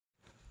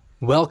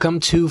Welcome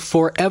to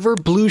Forever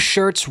Blue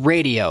Shirts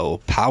Radio,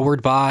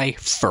 powered by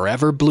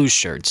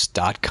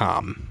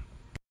ForeverBlueShirts.com.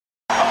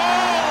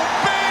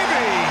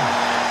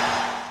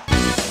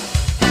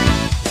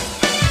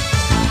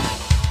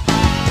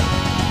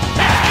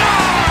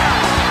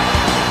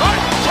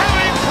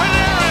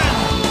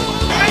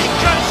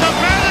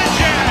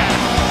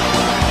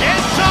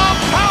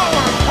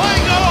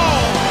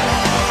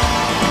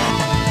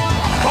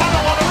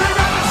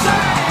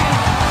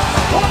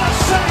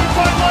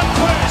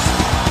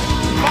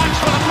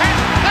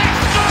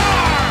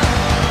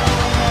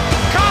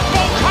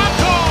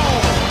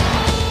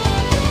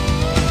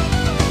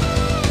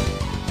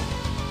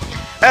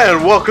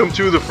 And welcome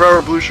to the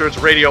Forever Blue Shirts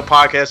Radio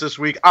podcast this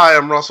week. I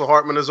am Russell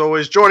Hartman, as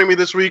always. Joining me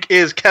this week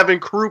is Kevin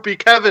Krupe.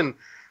 Kevin,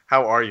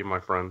 how are you, my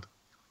friend?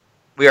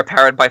 We are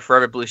powered by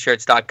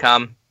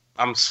ForeverBlueShirts.com.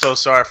 I'm so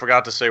sorry, I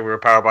forgot to say we were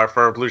powered by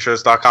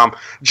ForeverBlueShirts.com.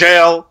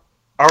 JL,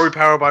 are we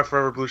powered by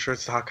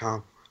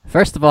ForeverBlueShirts.com?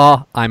 First of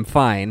all, I'm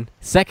fine.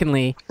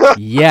 Secondly,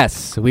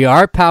 yes, we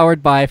are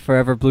powered by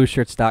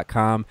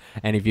ForeverBlueShirts.com.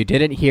 And if you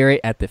didn't hear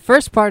it at the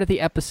first part of the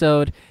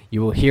episode,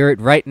 you will hear it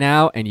right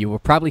now, and you will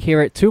probably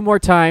hear it 2 more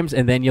times,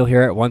 and then you'll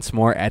hear it once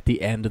more at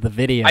the end of the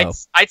video.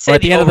 I'd say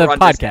at the end of the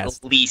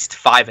podcast. At least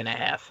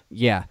 5.5.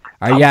 Yeah.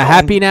 Are you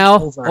happy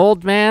now,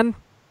 old man?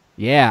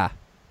 Yeah.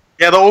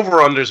 Yeah, the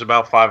over-under is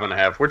about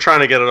 5.5. We're trying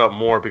to get it up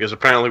more because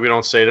apparently we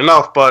don't say it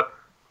enough, but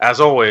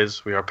as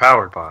always, we are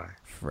powered by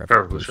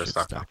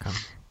ForeverBlueShirts.com.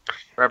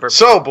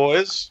 So,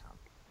 boys,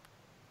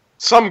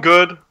 some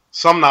good,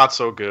 some not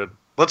so good.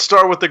 Let's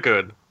start with the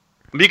good.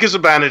 Mika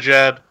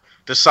Zibanejad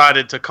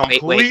decided to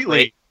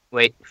completely...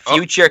 Wait.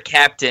 Future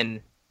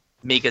captain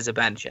Mika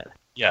Zibanejad.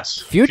 Yes.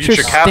 Future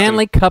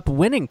Stanley Cup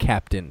winning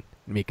captain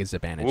Mika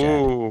Zibanejad.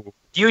 Ooh.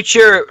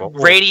 Future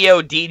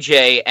radio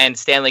DJ and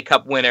Stanley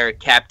Cup winner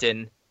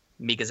captain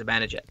Mika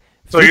Zibanejad.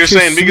 So you're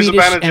saying Mika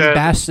Zibanejad...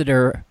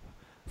 ambassador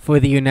for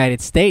the United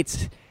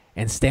States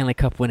and Stanley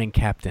Cup winning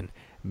captain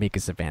Mika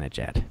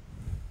Zibanejad.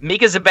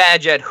 Mika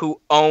Zibanejad,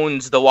 who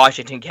owns the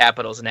Washington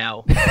Capitals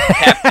now,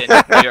 captain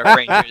of the New York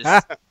Rangers.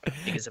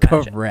 Mika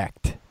Zibanejad.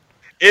 Correct.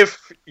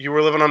 If you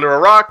were living under a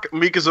rock,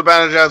 Mika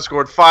Zibanejad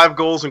scored 5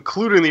 goals,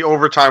 including the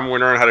overtime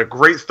winner, and had a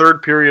great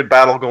third-period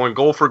battle going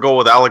goal for goal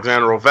with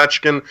Alexander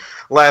Ovechkin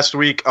last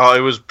week.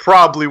 It was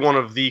probably one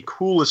of the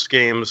coolest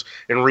games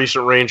in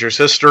recent Rangers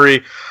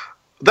history.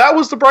 That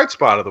was the bright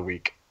spot of the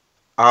week.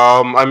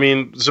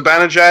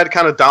 Zibanejad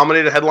kind of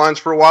dominated headlines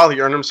for a while. He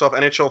earned himself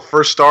NHL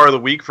First Star of the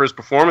Week for his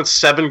performance,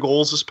 7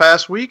 goals this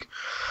past week.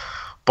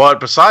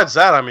 But besides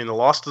that, the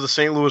loss to the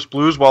St. Louis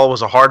Blues, while it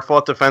was a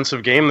hard-fought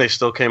defensive game, they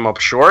still came up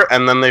short.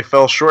 And then they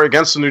fell short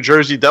against the New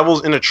Jersey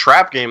Devils in a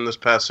trap game this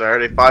past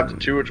Saturday,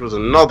 5-2, which was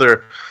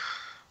another...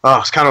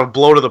 it's kind of a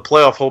blow to the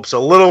playoff hopes a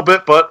little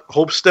bit, but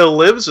hope still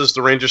lives as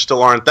the Rangers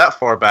still aren't that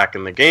far back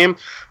in the game.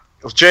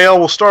 JL,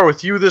 we'll start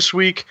with you this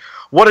week.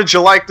 What did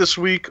you like this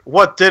week?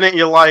 What didn't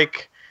you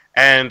like?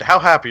 And how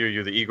happy are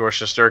you that Igor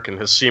Shesterkin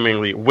has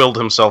seemingly willed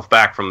himself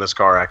back from this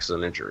car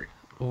accident injury?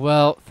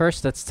 Well,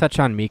 first, let's touch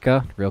on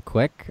Mika real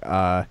quick.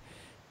 That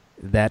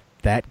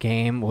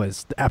game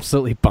was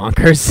absolutely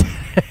bonkers.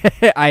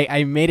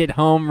 I made it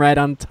home right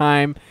on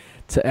time.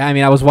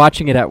 I was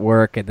watching it at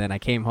work, and then I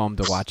came home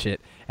to watch it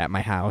at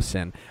my house,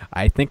 and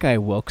I think I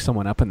woke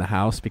someone up in the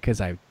house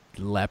because I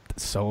leapt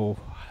so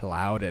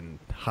loud and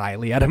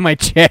highly out of my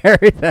chair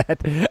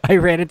that I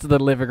ran into the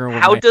living room.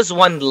 How does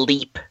one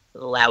leap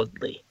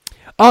loudly?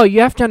 Oh, you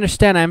have to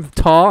understand, I'm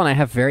tall and I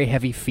have very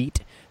heavy feet,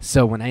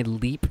 so when I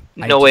leap...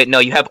 No,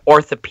 you have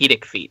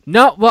orthopedic feet.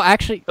 No, well,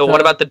 actually... So what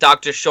about the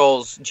Dr.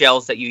 Scholl's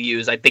gels that you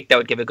use? I think that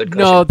would give a good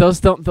cushion. No, those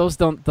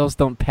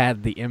don't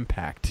pad the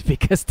impact,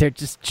 because they're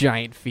just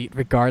giant feet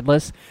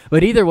regardless.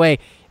 But either way...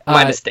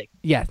 My mistake.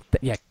 Yeah,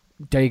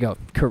 there you go.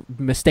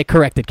 Mistake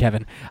corrected,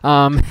 Kevin.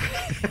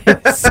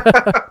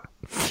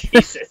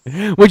 Jesus.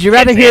 Would you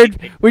rather hear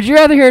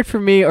it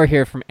from me or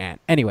hear it from Ant?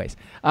 Anyways,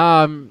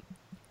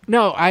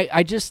 no,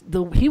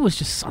 he was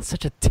just on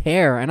such a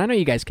tear, and I know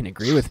you guys can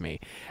agree with me.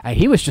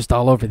 He was just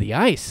all over the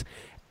ice.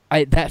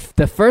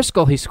 The first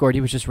goal he scored,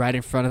 he was just right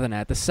in front of the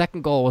net. The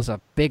second goal was a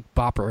big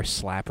bopper or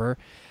slapper.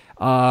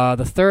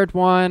 The third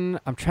one,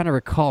 I'm trying to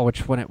recall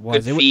which one it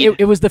was.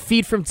 It was the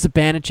feed from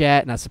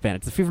Zibanejad, not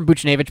Zibanejad, the feed from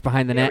Buchnevich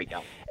behind the net. We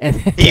go. And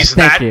he's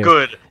that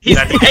good. He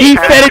fed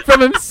it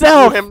from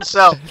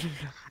himself.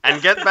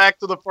 And get back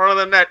to the front of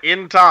the net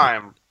in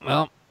time.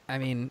 Well,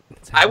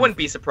 I wouldn't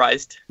be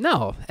surprised.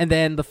 No. And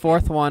then the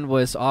fourth one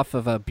was off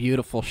of a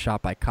beautiful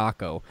shot by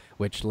Kakko,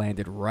 which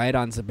landed right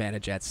on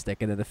Zibanejad's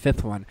stick. And then the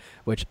fifth one,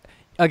 which,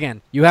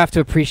 again, you have to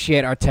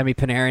appreciate Artemi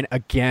Panarin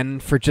again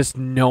for just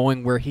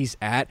knowing where he's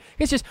at.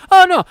 It's just,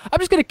 oh no, I'm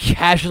just going to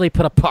casually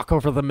put a puck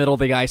over the middle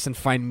of the ice and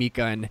find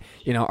Mika and,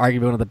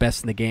 arguably one of the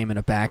best in the game in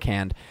a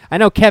backhand. I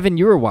know, Kevin,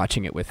 you were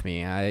watching it with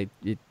me.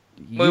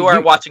 We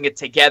weren't watching it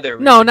together.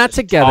 No, not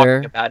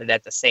together. Talking about it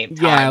at the same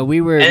time. Yeah,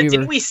 we were. And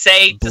didn't we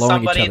say to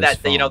somebody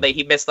that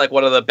he missed like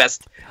one of the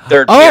best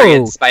third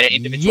periods by an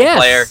individual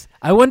player?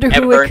 I wonder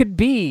who ever. it could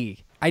be.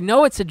 I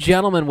know it's a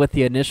gentleman with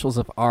the initials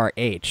of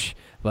RH,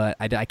 but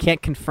I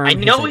can't confirm. I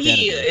know his he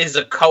identity. is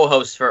a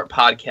co-host for a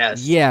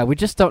podcast. Yeah, we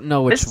just don't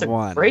know which It's a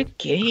one. great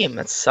game.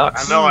 That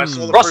sucks. I know. I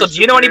saw the Russell, first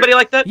do you know two anybody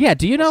like that? Yeah,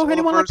 do you I know saw the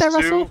anyone like that,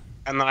 first two, Russell?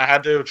 And then I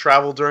had to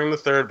travel during the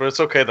third, but it's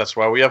okay. That's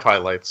why we have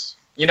highlights.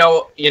 You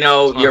know,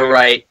 you're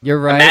right. You're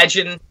right.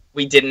 Imagine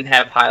we didn't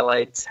have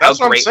highlights. That's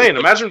How what I'm great saying. would-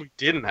 Imagine we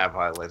didn't have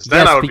highlights.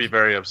 Then Yes, I would be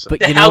very upset.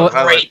 but you know How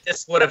what? great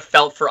this would have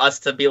felt for us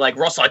to be like,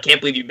 Russell, I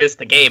can't believe you missed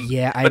the game.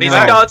 Yeah, I But know. he's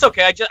like, no, it's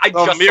okay. I just The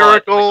saw it.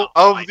 miracle Like,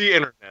 oh, of the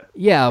internet.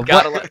 Yeah,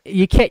 Gotta what, let-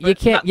 you can't.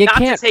 not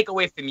to take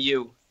away from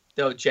you,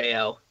 though,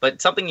 JL,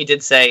 but something you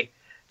did say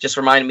just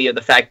reminded me of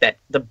the fact that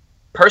the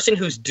person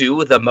who's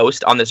due the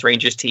most on this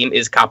Rangers team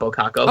is Capo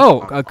Caco.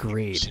 Oh,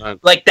 agreed.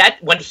 Like that,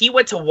 when he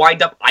went to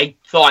wind up, I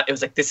thought it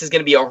was like, this is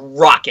going to be a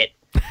rocket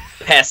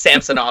past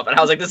Samsonov. And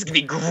I was like, this is going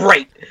to be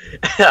great.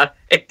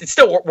 It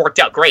still worked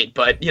out great,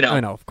 but, you know,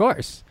 I know, of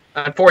course.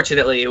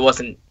 unfortunately, it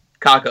wasn't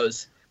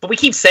Caco's. But we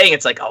keep saying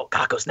it's like, oh,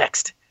 Caco's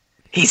next.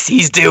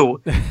 He's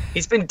due.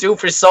 He's been due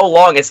for so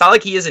long. It's not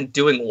like he isn't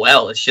doing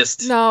well. It's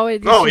just No,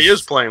 it's No, he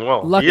just- is playing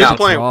well. luck He is out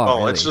playing draw, well.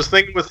 really. It's just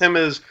thing with him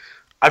is,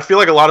 I feel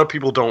like a lot of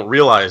people don't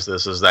realize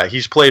this, is that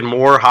he's played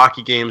more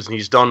hockey games and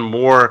he's done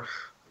more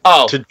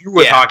to do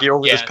with hockey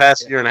over this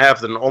past year and a half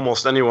than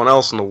almost anyone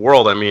else in the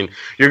world. I mean,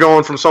 you're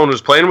going from someone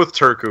who's playing with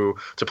Turku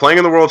to playing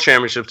in the World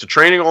Championships to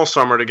training all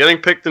summer to getting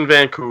picked in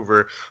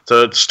Vancouver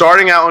to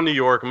starting out in New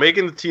York,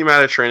 making the team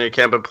out of training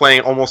camp and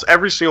playing almost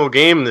every single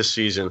game this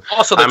season.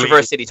 Also the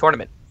Traverse City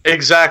tournament.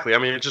 Exactly. I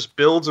mean, it just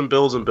builds and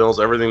builds and builds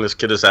everything this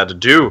kid has had to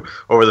do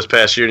over this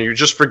past year, and you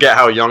just forget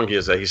how young he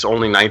is, that he's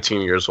only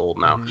 19 years old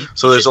now. Mm-hmm.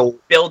 So there's a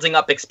Building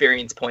up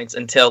experience points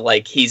until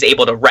like he's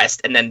able to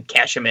rest and then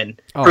cash him in.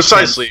 Oh,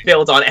 precisely.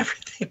 Build on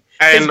everything.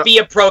 His And Be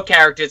a Pro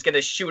character is going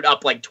to shoot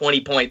up like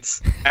 20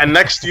 points. and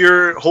next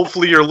year,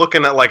 hopefully, you're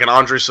looking at like an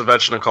Andrei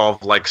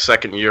Svechnikov like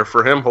second year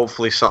for him.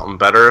 Hopefully, something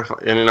better.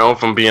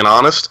 If I'm being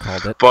honest.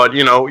 Called it. But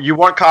you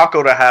want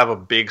Kakko to have a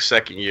big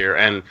second year,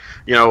 and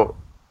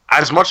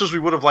as much as we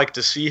would have liked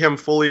to see him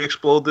fully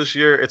explode this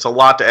year, it's a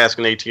lot to ask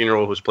an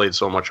 18-year-old who's played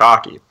so much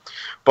hockey.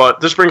 But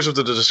this brings us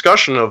to the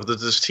discussion of that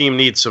this team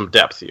needs some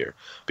depth here.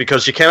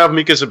 Because you can't have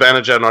Mika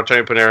Zibanejad and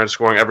Artemi Panarin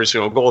scoring every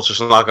single goal. It's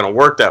just not going to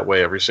work that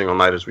way every single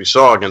night, as we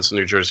saw against the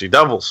New Jersey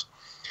Devils.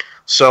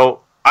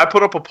 So I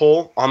put up a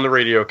poll on the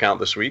radio account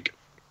this week,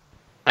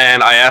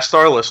 and I asked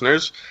our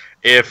listeners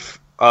if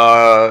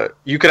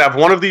you could have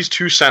one of these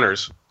two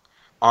centers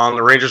on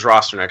the Rangers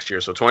roster next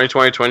year, so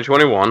 2020,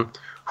 2021,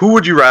 who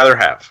would you rather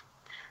have?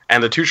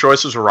 And the two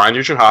choices were Ryan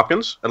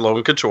Nugent-Hopkins and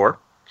Logan Couture.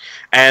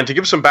 And to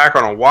give some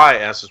background on why I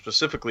asked it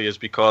specifically is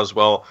because,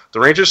 well, the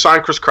Rangers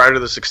signed Chris Kreider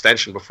this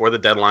extension before the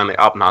deadline. They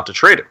opt not to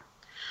trade him.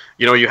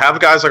 You have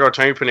guys like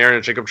Artemi Panarin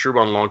and Jacob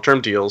Trouba on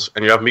long-term deals,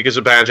 and you have Mika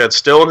Zibanejad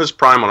still in his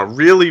prime on a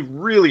really,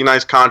 really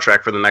nice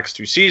contract for the next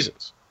 2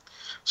 seasons.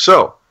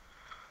 So,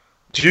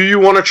 do you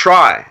want to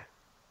try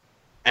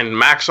and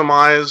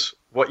maximize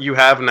what you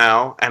have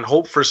now and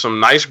hope for some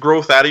nice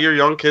growth out of your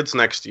young kids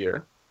next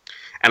year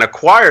and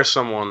acquire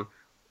someone,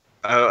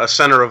 a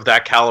center of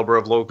that caliber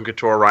of Logan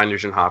Couture, Ryan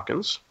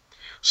Nugent-Hopkins?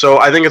 So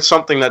I think it's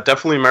something that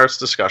definitely merits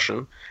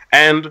discussion.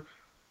 And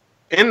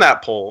in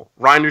that poll,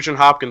 Ryan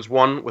Nugent-Hopkins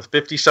won with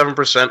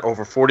 57%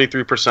 over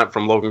 43%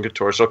 from Logan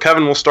Couture. So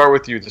Kevin, we'll start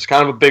with you. This is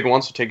kind of a big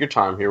one, so take your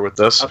time here with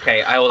this.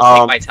 Okay, I will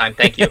take my time.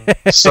 Thank you.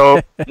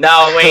 So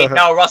No, wait.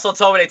 No, Russell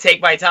told me to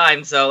take my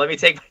time, so let me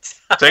take my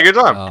time. take your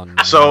time. Oh,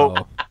 no.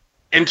 So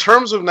in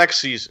terms of next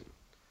season,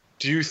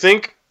 do you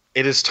think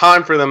it is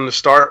time for them to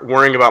start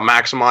worrying about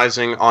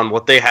maximizing on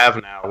what they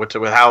have now, with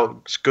how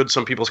good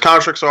some people's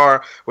contracts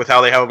are, with how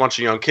they have a bunch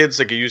of young kids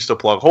that get used to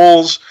plug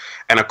holes,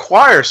 and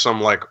acquire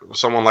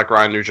someone like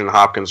Ryan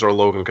Nugent-Hopkins or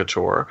Logan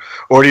Couture?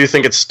 Or do you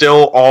think it's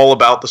still all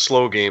about the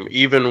slow game,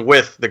 even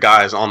with the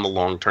guys on the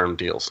long-term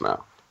deals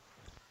now?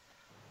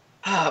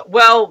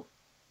 Well,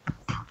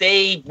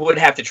 they would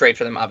have to trade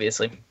for them,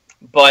 obviously.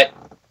 But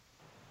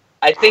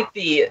I think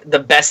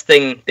the best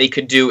thing they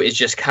could do is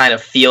just kind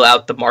of feel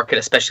out the market,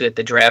 especially at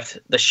the draft.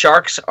 The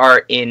Sharks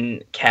are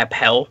in cap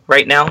hell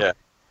right now.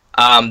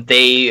 Yeah.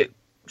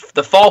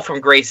 The fall from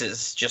grace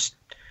is just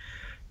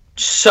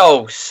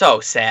so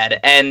sad.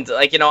 And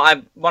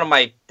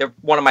they're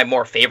one of my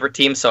more favorite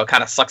teams, so it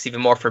kind of sucks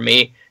even more for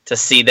me to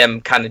see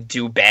them kind of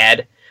do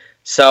bad.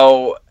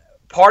 So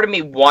part of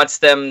me wants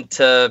them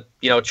to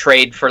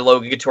trade for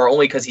Logan Couture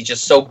only because he's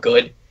just so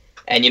good.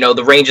 And,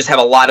 the Rangers have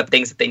a lot of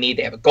things that they need.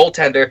 They have a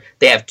goaltender.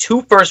 They have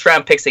 2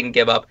 first-round picks they can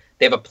give up.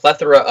 They have a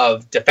plethora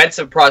of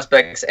defensive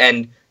prospects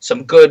and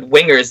some good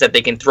wingers that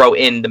they can throw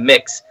in the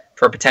mix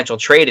for a potential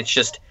trade. It's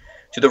just,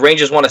 do the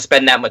Rangers want to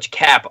spend that much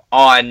cap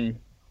on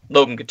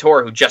Logan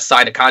Couture, who just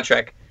signed a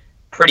contract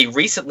pretty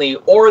recently,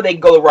 or they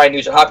can go the Ryan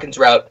Nugent-Hopkins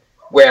route,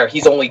 where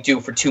he's only due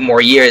for 2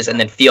 more years and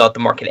then feel out the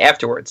market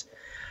afterwards?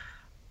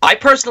 I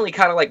personally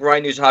kind of like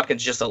Ryan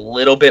Nugent-Hopkins just a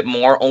little bit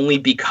more, only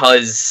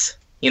because,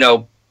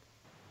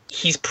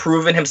 he's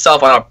proven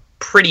himself on a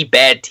pretty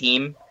bad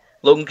team.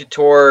 Logan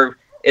Couture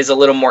is a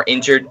little more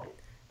injured,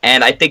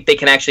 and I think they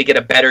can actually get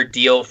a better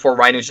deal for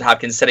Ryan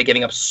Nugent-Hopkins instead of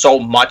giving up so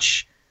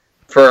much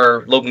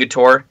for Logan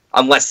Couture.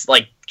 unless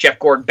like Jeff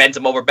Gordon bends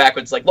him over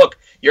backwards, like, look,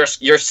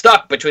 you're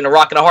stuck between a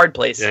rock and a hard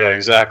place. Yeah,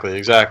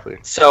 exactly.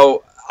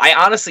 So I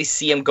honestly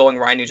see him going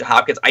Ryan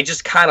Nugent-Hopkins. I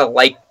just kind of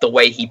like the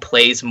way he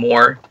plays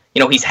more.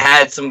 You know, he's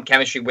had some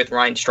chemistry with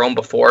Ryan Strome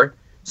before,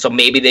 so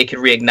maybe they could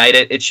reignite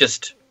it. It's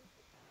just,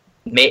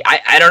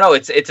 I don't know.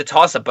 It's a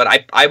toss-up,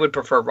 but I would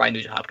prefer Ryan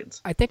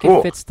Nugent-Hopkins. I think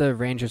it fits the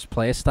Rangers'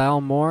 play style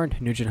more,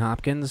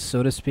 Nugent-Hopkins,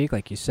 so to speak,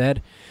 like you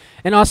said.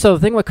 And also, the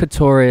thing with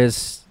Couture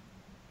is,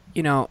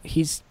 you know,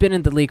 he's been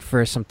in the league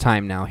for some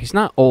time now. He's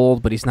not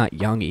old, but he's not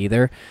young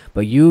either.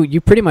 But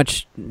you pretty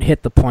much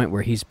hit the point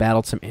where he's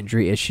battled some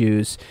injury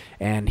issues,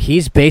 and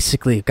he's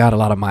basically got a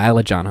lot of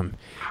mileage on him.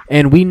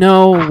 And we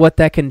know what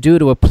that can do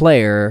to a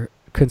player,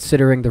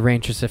 considering the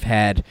Rangers have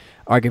had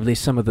arguably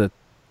some of the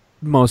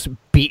most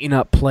beaten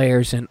up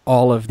players in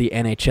all of the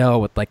NHL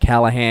with like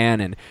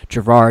Callahan and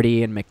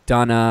Girardi and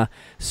McDonough.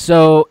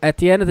 So at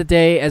the end of the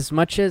day, as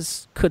much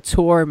as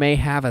Couture may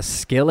have a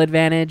skill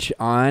advantage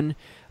on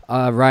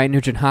Ryan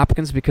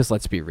Nugent-Hopkins, because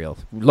let's be real,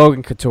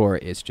 Logan Couture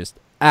is just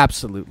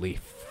absolutely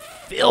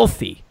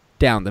filthy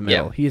down the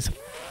middle. Yeah. He is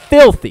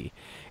filthy.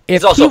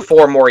 He's also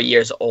 4 more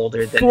years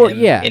older than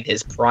him in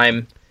his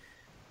prime.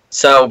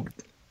 So,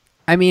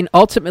 I mean,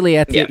 ultimately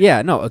at the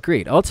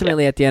agreed.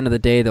 Ultimately at the end of the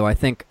day, though, I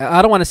think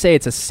I don't want to say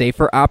it's a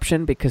safer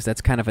option because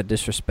that's kind of a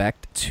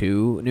disrespect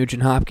to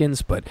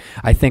Nugent-Hopkins, but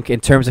I think in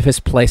terms of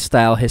his play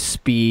style, his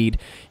speed,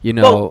 you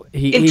know,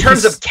 in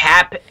terms of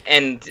cap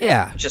and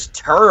just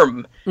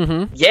term,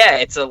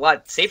 it's a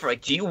lot safer.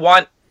 Like, do you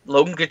want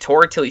Logan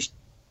Couture till he's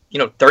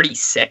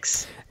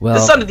 36? Well,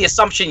 this is under the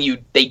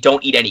assumption they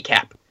don't eat any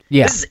cap.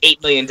 Yeah, this is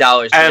 $8 million.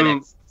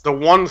 And the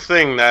one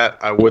thing that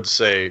I would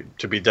say,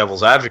 to be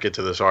devil's advocate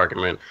to this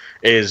argument,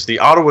 is the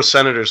Ottawa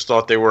Senators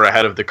thought they were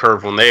ahead of the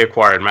curve when they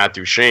acquired Matt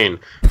Duchene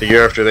the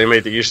year after they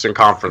made the Eastern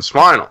Conference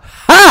Final.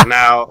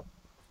 Now,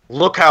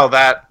 look how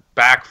that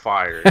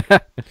backfired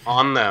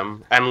on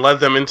them and led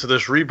them into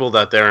this rebuild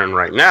that they're in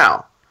right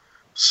now.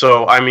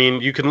 So, I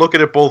mean, you can look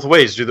at it both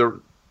ways. Do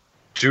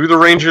the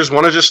Rangers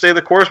want to just stay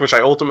the course, which I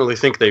ultimately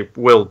think they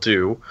will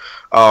do?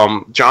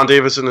 John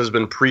Davidson has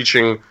been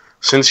preaching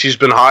since he's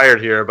been hired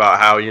here about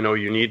how,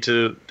 you need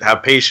to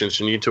have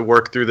patience, you need to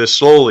work through this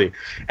slowly.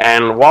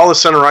 And while the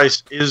center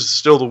ice is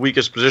still the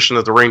weakest position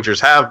that the Rangers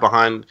have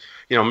behind,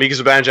 Mika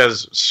Zibanejad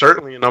is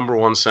certainly a number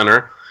 1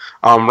 center.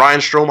 Ryan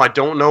Strome, I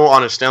don't know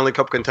on a Stanley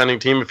Cup contending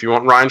team if you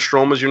want Ryan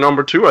Strome as your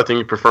number 2. I think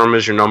you prefer him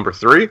as your number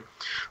 3.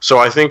 So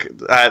I think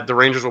that the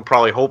Rangers will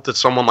probably hope that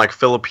someone like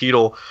Filip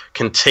Chytil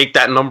can take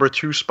that number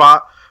 2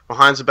 spot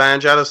behind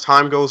Zibanejad as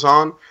time goes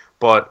on.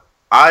 But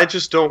I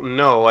just don't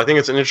know. I think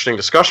it's an interesting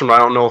discussion, but I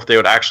don't know if they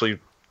would actually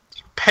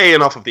pay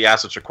enough of the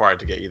assets required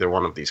to get either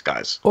one of these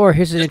guys. Or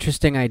here's an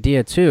interesting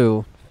idea,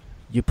 too.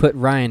 You put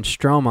Ryan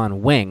Strome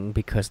on wing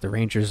because the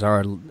Rangers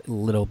are a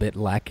little bit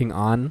lacking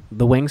on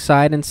the wing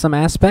side in some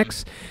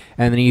aspects,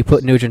 and then you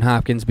put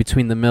Nugent-Hopkins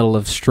between the middle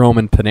of Strome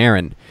and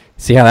Panarin.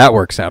 See how that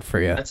works out for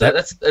you.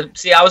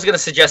 See, I was going to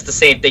suggest the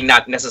same thing,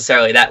 not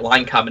necessarily that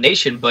line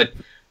combination, but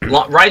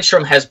Ryan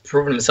Strome has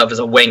proven himself as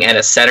a wing and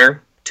a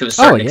center to a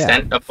certain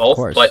extent of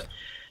both, but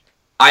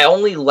I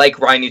only like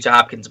Ryan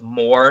Nugent-Hopkins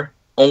more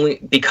only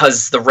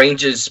because the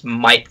Rangers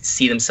might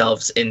see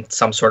themselves in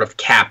some sort of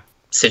cap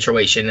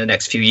situation in the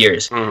next few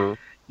years. Mm-hmm.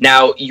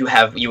 Now you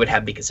would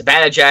have Mika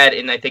Zibanejad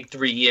in I think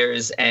 3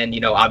 years, and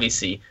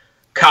obviously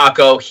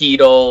Kakko,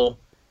 Chytil,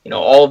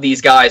 all of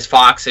these guys,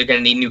 Fox are going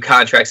to need new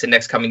contracts in the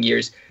next coming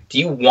years. Do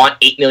you want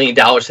 $8 million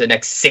for the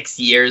next 6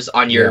 years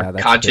on your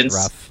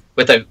conscience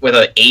with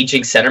a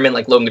aging centerman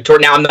like Logan Couture?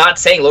 Now I'm not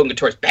saying Logan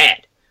Couture is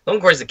bad. Logan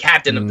Couture is the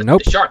captain of the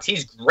Sharks.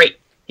 He's great.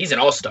 He's an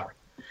all-star.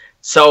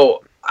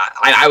 So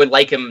I would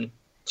like him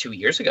 2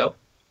 years ago.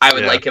 I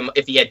would like him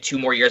if he had 2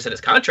 more years in his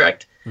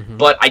contract. Mm-hmm.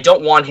 But I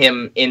don't want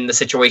him in the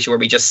situation where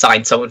we just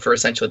signed someone for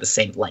essentially the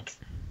same length.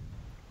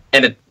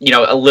 And,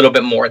 a little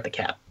bit more at the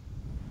cap.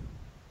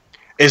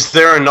 Is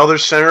there another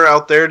center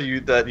out there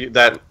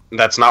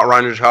that's not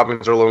Ryan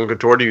Nugent-Hopkins or Logan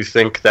Couture? Do you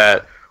think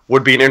that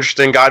would be an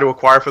interesting guy to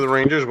acquire for the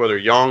Rangers, whether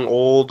young,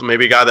 old,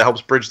 maybe a guy that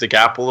helps bridge the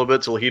gap a little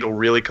bit till Chytil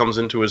really comes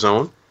into his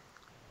own?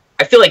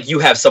 I feel like you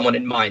have someone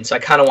in mind, so I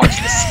kind of want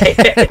you to say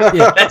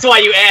it. That's why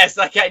you asked.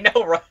 Like I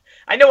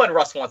know when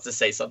Russ wants to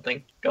say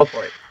something. Go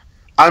for it.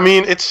 I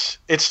mean, it's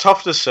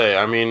tough to say.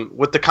 I mean,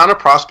 with the kind of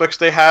prospects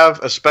they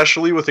have,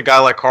 especially with a guy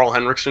like Carl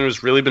Henriksson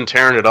who's really been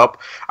tearing it up,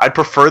 I'd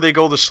prefer they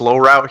go the slow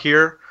route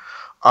here.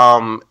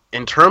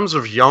 In terms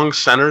of young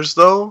centers,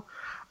 though,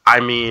 I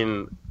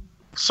mean,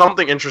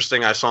 something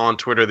interesting I saw on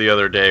Twitter the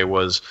other day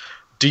was,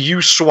 do you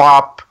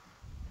swap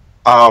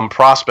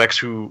prospects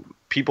who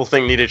people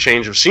think need a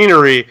change of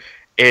scenery,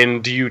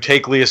 and do you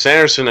take Elias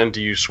Anderson and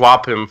do you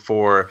swap him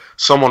for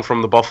someone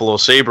from the Buffalo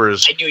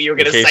Sabres? I knew you were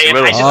going to say it.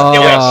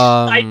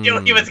 I knew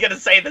he was going to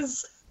say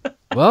this.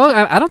 Well,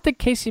 I don't think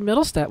Casey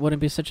Middlestat wouldn't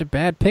be such a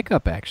bad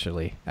pickup.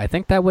 Actually, I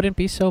think that wouldn't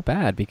be so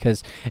bad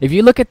because if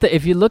you look at the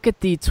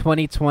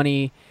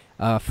 2020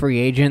 free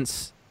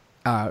agents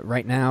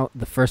right now,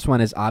 the first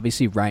one is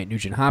obviously Ryan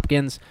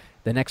Nugent-Hopkins.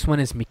 The next one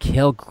is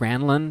Mikhail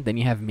Granlund. Then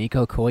you have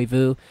Mikko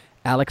Koivu,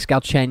 Alex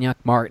Galchenyuk,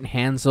 Martin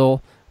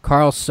Hanzal,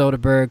 Carl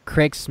Soderberg,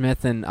 Craig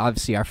Smith, and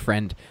obviously our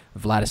friend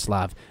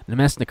Vladislav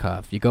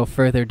Nemesnikov. You go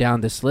further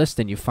down this list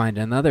and you find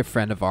another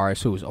friend of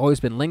ours who's always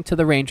been linked to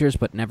the Rangers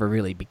but never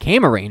really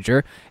became a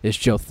Ranger, is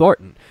Joe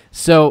Thornton.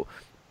 So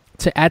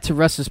to add to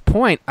Russ's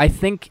point, I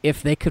think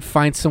if they could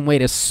find some way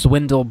to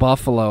swindle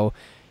Buffalo,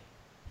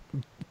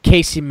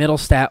 Casey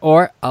Middlestat,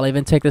 or I'll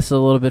even take this a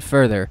little bit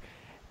further,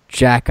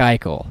 Jack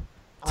Eichel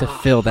to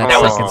fill that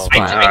second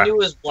spot. I knew it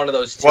was one of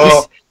those two.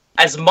 Well,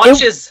 as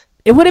much as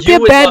it wouldn't be a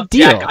bad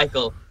deal. Jack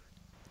Eichel,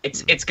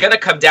 it's going to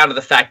come down to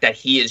the fact that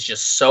he is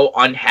just so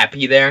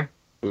unhappy there,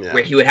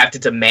 where he would have to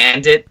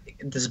demand it.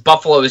 This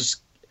Buffalo is,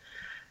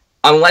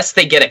 unless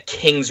they get a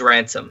king's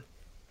ransom,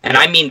 and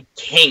I mean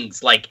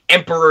kings, like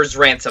emperor's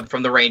ransom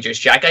from the Rangers,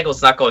 Jack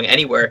Eichel's not going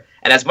anywhere.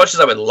 And as much as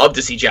I would love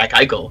to see Jack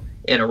Eichel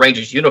in a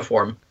Rangers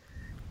uniform,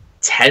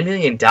 $10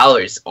 million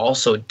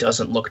also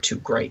doesn't look too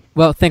great.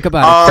 Well, think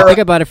about it. Think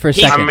about it for a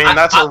second. I mean,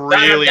 that's a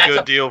really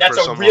good deal for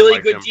someone like him. That's a really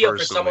good deal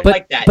for someone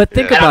like that. But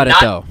think about it,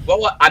 though.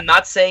 Well, I'm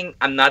not saying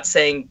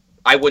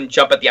I wouldn't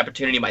jump at the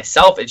opportunity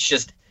myself. It's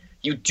just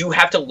you do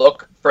have to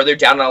look further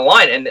down on the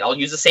line, and I'll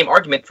use the same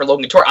argument for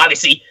Logan Couture.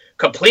 Obviously,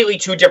 completely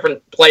two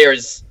different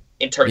players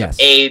in terms of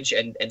age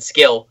and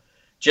skill.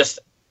 Just,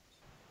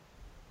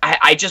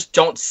 I just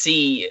don't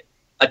see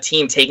a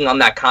team taking on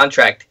that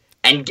contract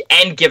and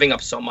giving up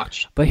so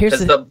much. But here's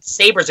the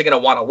Sabres are going to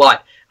want a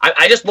lot.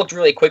 I just looked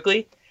really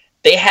quickly.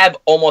 They have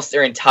almost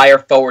their entire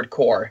forward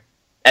core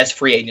as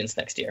free agents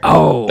next year.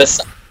 Oh.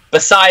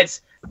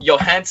 Besides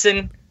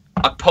Johansson,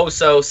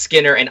 Okposo,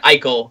 Skinner, and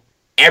Eichel,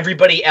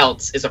 everybody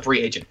else is a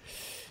free agent.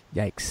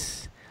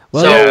 Yikes.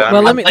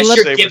 Well, unless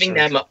you're giving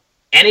them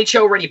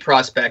NHL-ready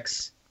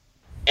prospects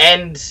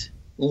and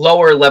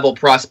lower-level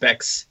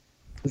prospects,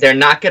 they're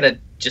not going to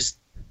just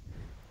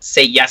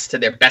say yes to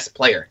their best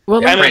player.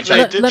 Well, and if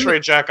they did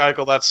trade Jack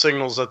Eichel, that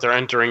signals that they're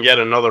entering yet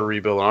another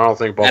rebuild, and I don't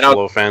think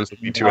Buffalo fans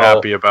would be too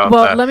happy about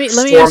that. Well, let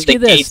me ask you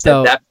this,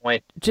 though. At that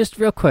point. Just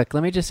real quick,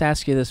 let me just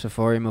ask you this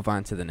before we move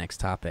on to the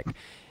next topic.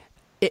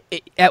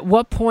 At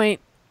what point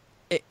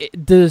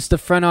does the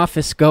front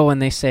office go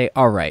and they say,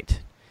 all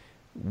right,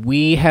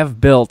 we have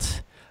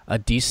built a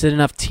decent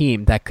enough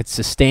team that could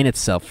sustain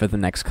itself for the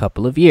next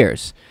couple of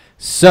years.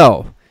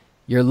 So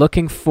you're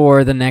looking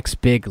for the next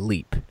big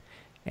leap.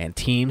 And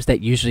teams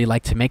that usually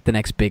like to make the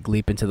next big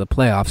leap into the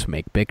playoffs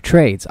make big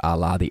trades, a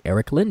la the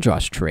Eric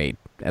Lindros trade,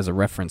 as a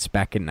reference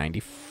back in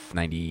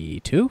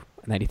 92,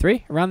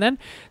 93, around then.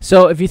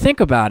 So if you think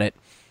about it,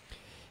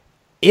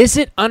 is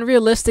it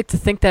unrealistic to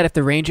think that if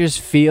the Rangers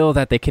feel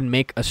that they can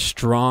make a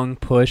strong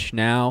push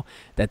now,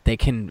 that they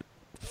can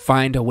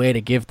find a way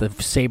to give the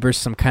Sabres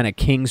some kind of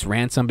king's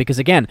ransom? Because,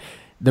 again,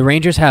 the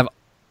Rangers have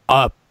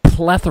a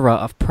plethora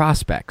of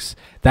prospects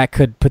that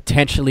could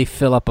potentially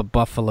fill up a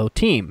Buffalo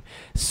team.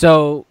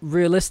 So,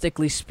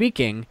 realistically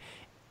speaking,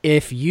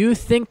 if you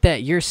think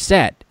that you're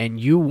set and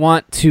you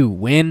want to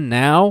win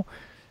now,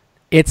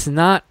 it's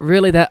not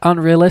really that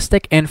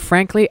unrealistic. And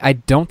frankly, I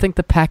don't think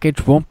the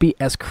package won't be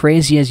as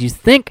crazy as you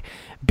think,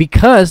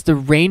 because the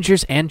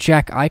Rangers and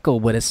Jack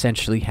Eichel would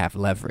essentially have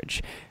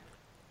leverage.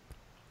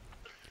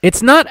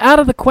 It's not out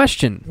of the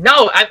question.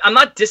 No, I'm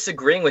not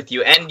disagreeing with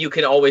you, and you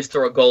can always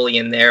throw a goalie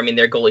in there. I mean,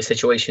 their goalie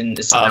situation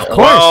is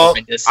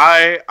horrendous.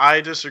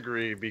 I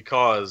disagree,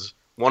 because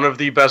one of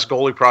the best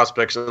goalie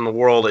prospects in the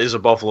world is a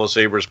Buffalo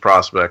Sabres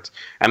prospect,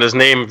 and his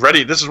name,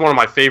 this is one of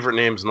my favorite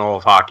names in all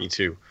of hockey,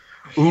 too.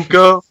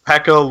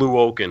 Ukko-Pekka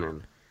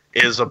Luukkonen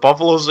is a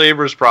Buffalo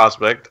Sabres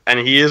prospect, and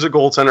he is a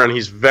goaltender, and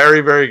he's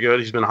very, very good.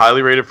 He's been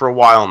highly rated for a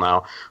while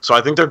now, so I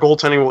think their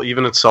goaltending will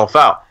even itself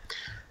out.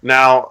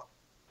 Now,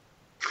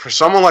 for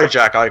someone like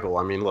Jack Eichel,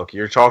 I mean, look,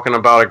 you're talking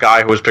about a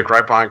guy who was picked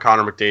right behind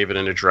Connor McDavid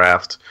in the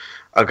draft,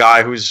 a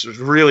guy who's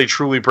really,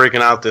 truly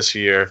breaking out this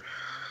year.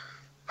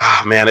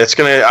 Man, it's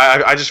going to –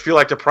 I just feel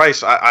like the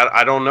price,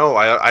 I don't know.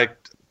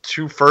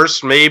 Two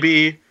firsts,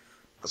 maybe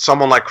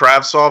someone like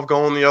Kravtsov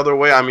going the other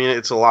way. I mean,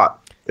 it's a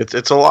lot.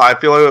 It's a lot. I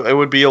feel like it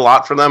would be a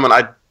lot for them, and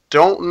I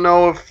don't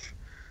know if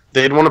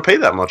they'd want to pay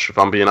that much, if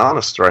I'm being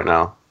honest right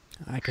now.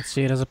 I could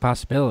see it as a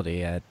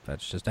possibility.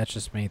 That's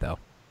just me, though.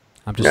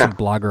 I'm just some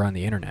blogger on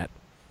the internet.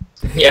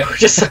 Yeah, we're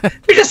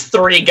just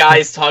three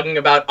guys talking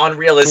about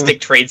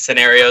unrealistic trade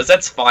scenarios.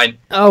 That's fine.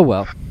 Oh,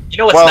 well. You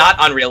know what's not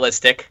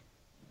unrealistic?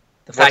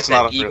 The fact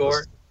that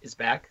Igor is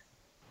back.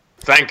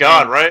 Thank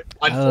God, right?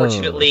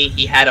 Unfortunately,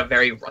 he had a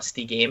very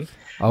rusty game.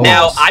 Oh,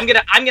 now, I'm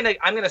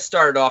gonna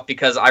start it off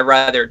because I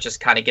rather just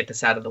kind of get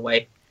this out of the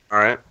way. All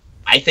right.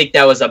 I think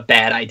that was a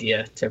bad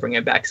idea to bring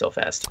him back so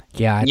fast.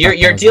 Yeah,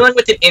 you're dealing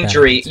with an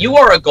injury. You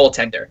are a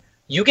goaltender.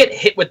 You get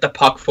hit with the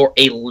puck for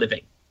a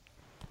living.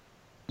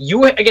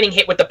 You are getting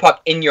hit with the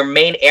puck in your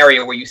main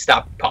area where you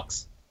stop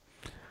pucks.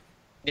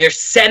 Your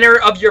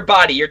center of your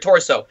body, your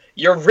torso,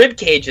 your rib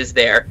cage is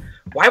there.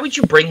 Why would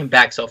you bring him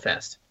back so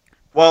fast?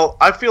 Well,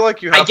 I feel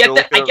like you have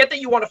to... I get that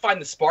you want to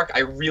find the spark. I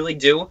really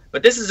do.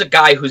 But this is a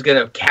guy who's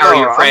going to carry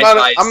your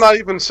franchise. I'm not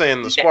even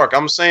saying the spark.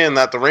 I'm saying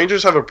that the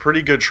Rangers have a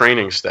pretty good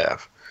training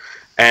staff.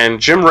 And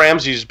Jim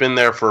Ramsey's been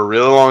there for a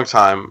really long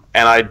time.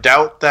 And I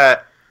doubt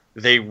that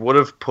they would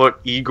have put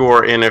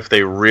Igor in if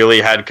they really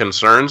had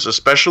concerns,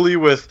 especially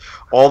with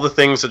all the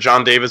things that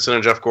John Davidson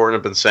and Jeff Gordon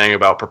have been saying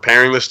about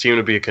preparing this team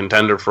to be a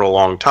contender for a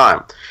long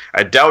time.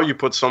 I doubt you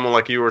put someone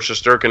like Igor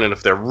Shesterkin in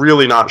if they're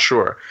really not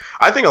sure.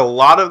 I think a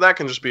lot of that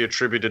can just be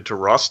attributed to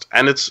rust,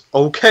 and it's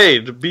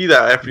okay to be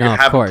that after you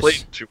haven't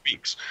played in 2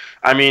 weeks.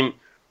 I mean,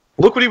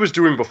 look what he was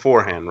doing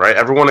beforehand, right?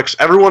 Everyone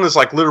is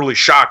like literally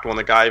shocked when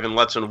the guy even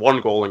lets in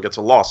 1 goal and gets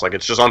a loss. Like,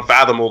 it's just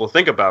unfathomable to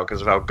think about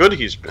because of how good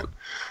he's been.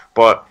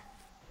 But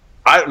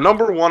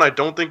number one, I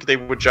don't think they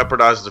would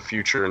jeopardize the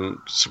future and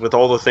with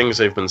all the things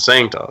they've been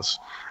saying to us.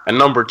 And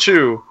number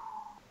two,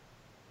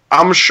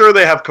 I'm sure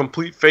they have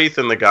complete faith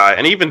in the guy.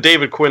 And even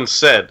David Quinn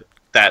said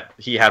that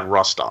he had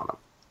rust on him.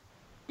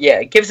 Yeah,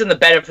 it gives him the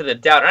benefit of the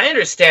doubt. And I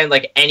understand,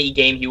 like, any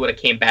game he would have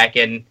came back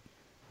in,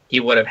 he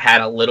would have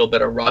had a little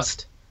bit of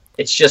rust.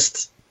 It's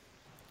just,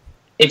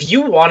 if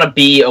you want to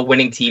be a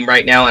winning team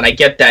right now, and I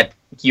get that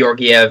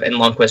Georgiev and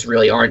Lundqvist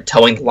really aren't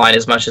towing the line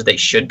as much as they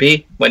should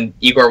be when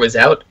Igor was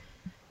out,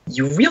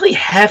 you really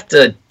have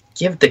to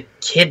give the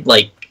kid,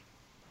 like,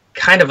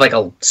 kind of like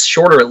a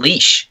shorter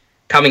leash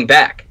coming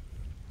back.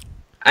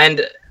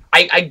 And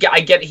I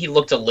get he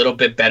looked a little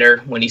bit better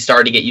when he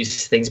started to get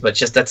used to things, but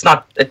just it's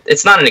not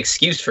an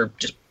excuse for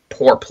just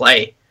poor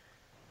play.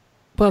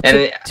 Well,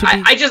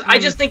 I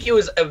just think it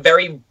was a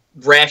very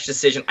rash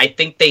decision. I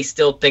think they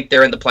still think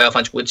they're in the playoff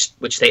hunt,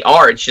 which they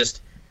are. It's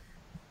just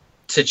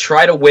to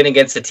try to win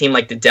against a team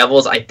like the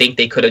Devils. I think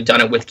they could have done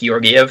it with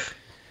Georgiev.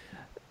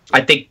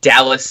 I think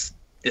Dallas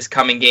this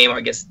coming game, or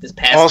I guess this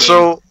past game.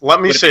 Also,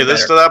 let me say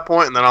this to that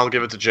point, and then I'll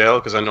give it to Jail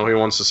because I know he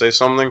wants to say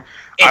something.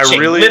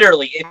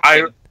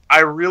 I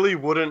really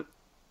wouldn't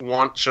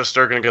want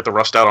Shesterkin to get the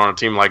rust out on a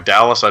team like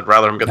Dallas. I'd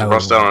rather him get the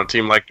rust out on a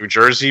team like New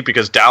Jersey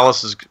because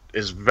Dallas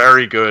is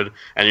very good,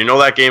 and you know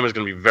that game is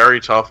going to be very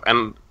tough.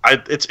 And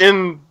it's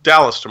in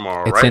Dallas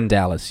tomorrow, right? It's in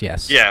Dallas,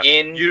 yes. Yeah,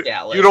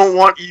 Dallas. You don't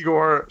want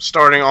Igor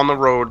starting on the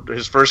road,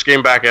 his first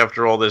game back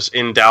after all this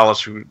in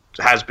Dallas, who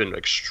has been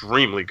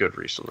extremely good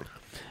recently.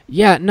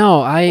 Yeah,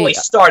 no, Well,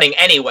 he's starting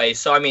anyway,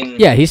 so I mean.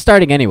 Yeah, he's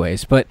starting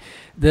anyways, but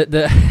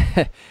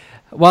the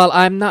while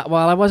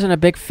I wasn't a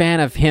big fan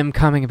of him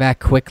coming back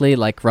quickly,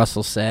 like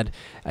Russell said,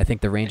 I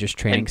think the Rangers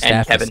training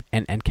staff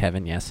and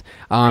Kevin, yes.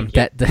 Well,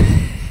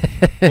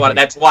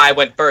 that's why I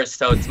went first,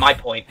 so it's my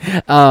point.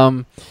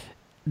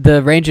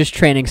 The Rangers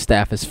training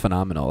staff is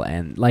phenomenal,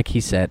 and like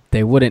he said,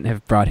 they wouldn't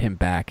have brought him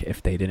back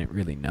if they didn't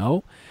really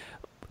know.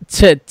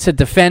 To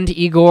defend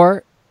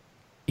Igor,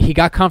 he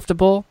got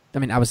comfortable. I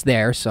mean, I was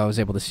there, so I was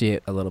able to see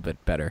it a little bit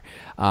better.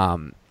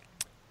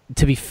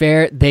 To be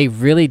fair, they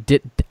really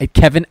did.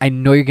 Kevin, I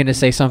know you're going to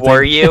say something.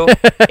 Were you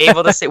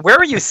able to say? Where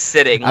were you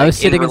sitting? I was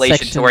sitting in relation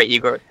section, to where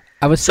Igor.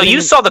 So you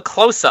saw the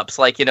close-ups,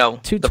 like, you know,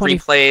 the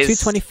replays.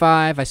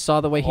 225. I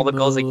saw the way he moved,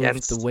 goals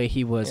against. the way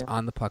he was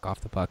on the puck, off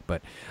the puck.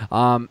 But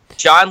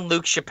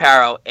Jean-Luc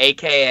Shapiro,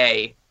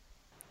 a.k.a.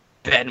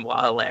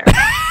 Benoit Allaire.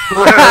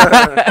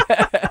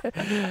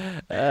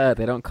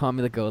 They don't call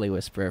me the goalie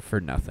whisperer for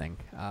nothing.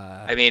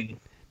 I mean,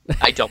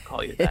 I don't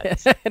call you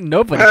that.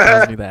 Nobody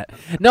calls me that.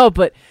 No,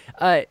 but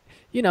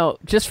you know,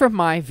 just from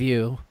my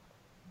view,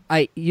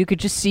 you could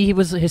just see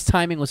his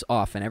timing was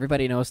off, and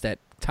everybody knows that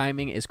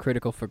timing is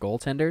critical for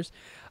goaltenders.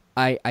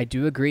 I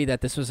do agree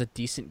that this was a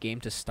decent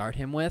game to start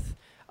him with.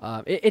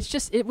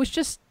 It was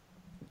just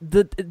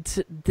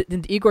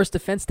in Igor's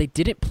defense, they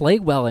didn't play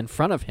well in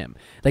front of him.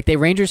 Like, the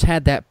Rangers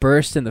had that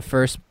burst in the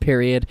first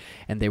period,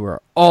 and they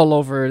were all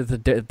over the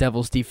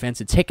Devils' defense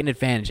and taking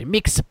advantage. And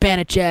Mika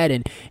Zibanejad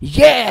and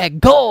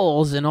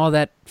goals and all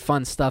that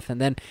fun stuff. And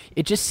then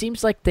it just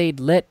seems like they'd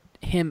let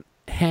him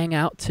hang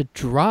out to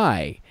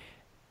dry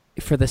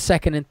for the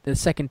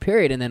second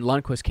period, and then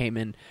Lundqvist came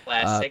in.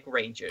 Classic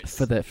Rangers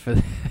for the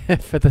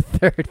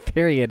third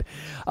period.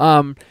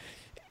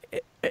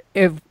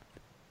 If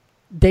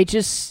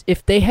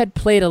they had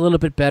played a little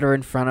bit better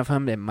in front of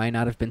him, it might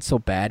not have been so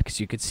bad because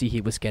you could see he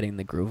was getting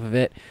the groove of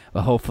it.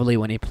 But hopefully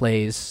when he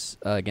plays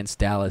against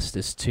Dallas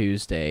this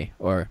Tuesday,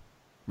 or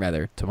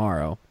rather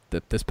tomorrow,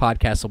 this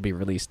podcast will be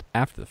released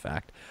after the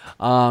fact.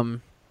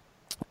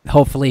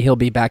 Hopefully he'll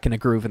be back in a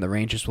groove and the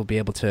Rangers will be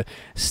able to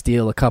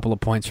steal a couple of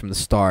points from the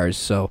Stars.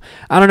 So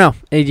I don't know.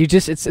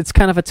 It's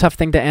kind of a tough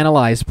thing to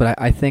analyze, but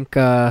I think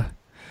I'm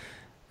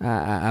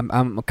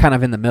kind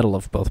of in the middle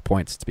of both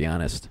points, to be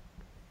honest.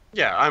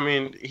 Yeah, I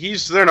mean,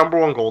 he's their number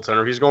one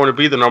goaltender. He's going to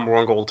be the number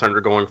one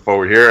goaltender going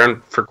forward here,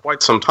 and for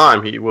quite some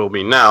time he will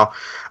be now.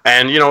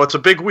 And, you know, it's a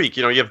big week.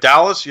 You know, you have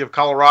Dallas, you have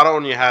Colorado,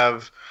 and you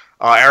have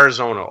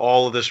Arizona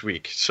all of this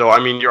week. So, I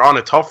mean, you're on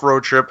a tough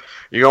road trip.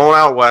 You're going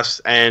out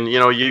west, and, you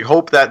know, you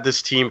hope that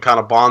this team kind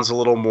of bonds a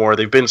little more.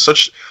 They've been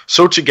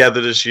so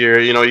together this year.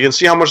 You know, you can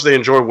see how much they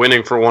enjoy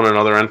winning for one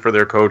another and for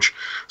their coach.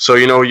 So,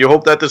 you know, you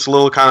hope that this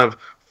little kind of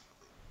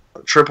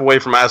trip away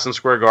from Madison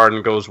Square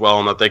Garden goes well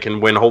and that they can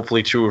win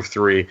hopefully 2 or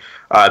 3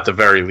 at the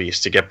very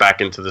least to get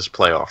back into this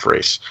playoff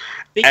race.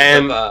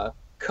 Speaking of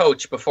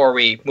coach, before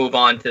we move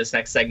on to this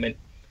next segment,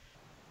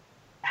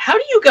 how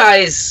would you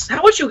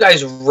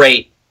guys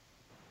rate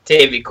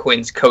David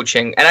Quinn's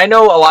coaching? And I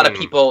know a lot of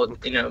people,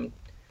 you know,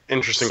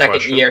 Interesting second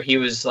question. year, he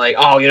was like,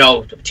 "Oh,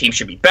 the team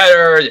should be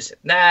better, this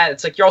and that."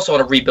 It's like you're also on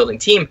a rebuilding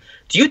team.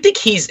 Do you think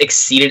he's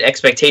exceeded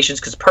expectations?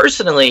 Because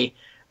personally,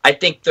 I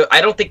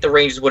don't think the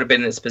Rangers would have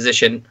been in this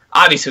position,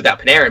 obviously without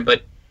Panarin.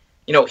 But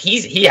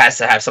he has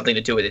to have something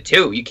to do with it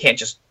too. You can't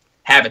just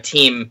have a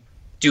team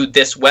do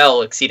this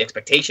well, exceed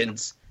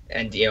expectations,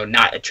 and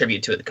not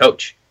attribute to the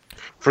coach.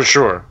 For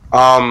sure.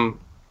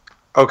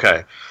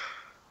 Okay.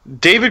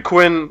 David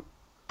Quinn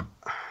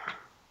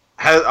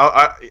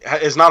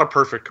is not a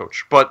perfect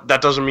coach, but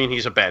that doesn't mean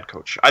he's a bad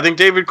coach. I think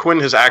David Quinn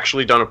has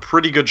actually done a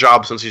pretty good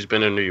job since he's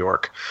been in New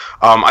York.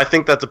 I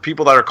think that the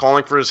people that are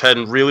calling for his head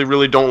and really,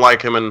 really don't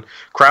like him and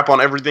crap on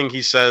everything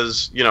he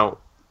says,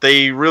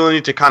 they really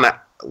need to kind of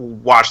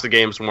watch the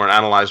games more and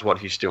analyze what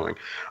he's doing.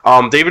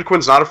 David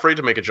Quinn's not afraid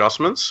to make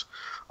adjustments.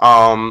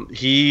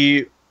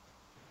 He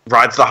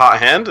rides the hot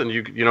hand, and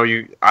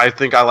I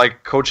think I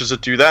like coaches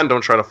that do that and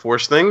don't try to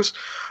force things.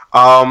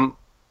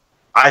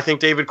 I think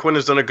David Quinn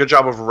has done a good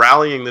job of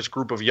rallying this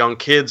group of young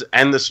kids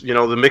and this,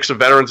 the mix of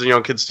veterans and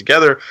young kids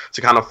together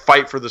to kind of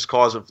fight for this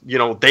cause of,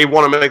 they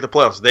want to make the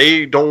playoffs.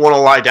 They don't want to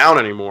lie down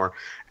anymore.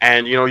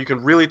 And, you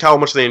can really tell how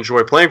much they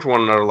enjoy playing for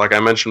one another, like I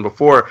mentioned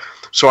before.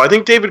 So I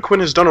think David Quinn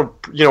has done a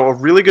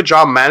really good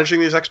job managing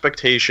these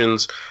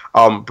expectations,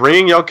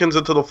 bringing young kids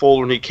into the fold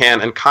when he can,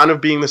 and kind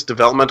of being this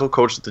developmental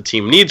coach that the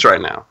team needs right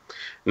now.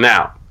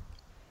 Now,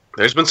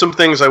 there's been some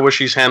things I wish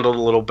he's handled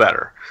a little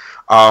better.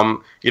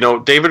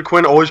 David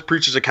Quinn always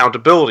preaches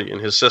accountability in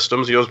his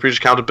systems. He always preaches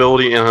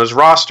accountability in his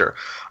roster.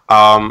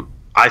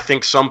 I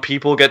think some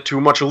people get too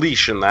much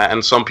leash in that,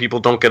 and some people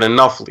don't get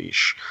enough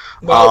leash.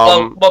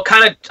 Well,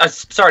 kind of. I'm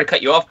sorry to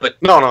cut you off,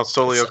 but no, it's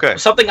totally okay.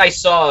 Something I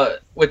saw,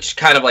 which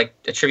kind of like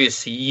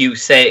attributes to you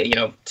say,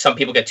 some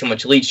people get too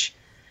much leash.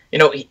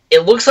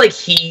 It looks like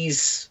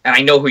he's, and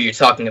I know who you're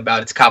talking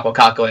about. It's Kaapo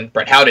Kakko and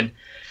Brett Howden.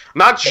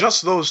 Not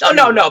just those two.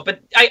 No,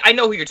 but I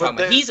know who you're talking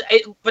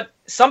about. But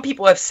some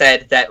people have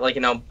said that,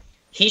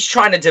 he's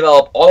trying to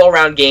develop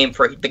all-around game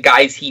for the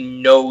guys he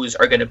knows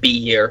are going to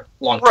be here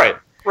long-term.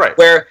 Right.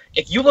 Where,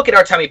 if you look at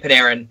Artemi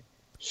Panarin,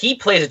 he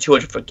plays a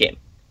 200-foot game.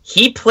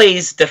 He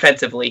plays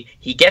defensively.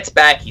 He gets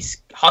back. He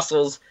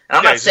hustles. And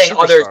I'm not saying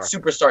other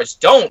superstars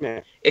don't.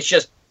 Yeah. It's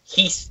just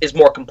he is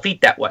more complete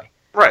that way.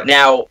 Right.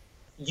 Now,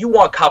 you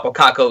want Kaapo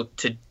Kakko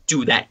to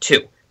do that,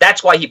 too.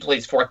 That's why he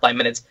plays fourth-line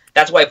minutes.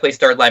 That's why he plays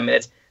third-line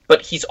minutes.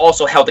 But he's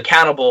also held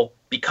accountable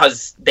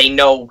because they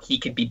know he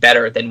could be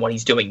better than what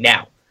he's doing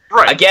now.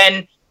 Right.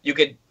 Again, you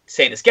could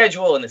say the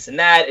schedule and this and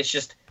that. It's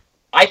just,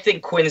 I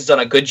think Quinn's done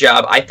a good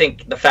job. I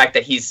think the fact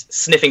that he's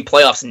sniffing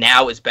playoffs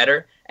now is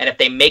better. And if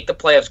they make the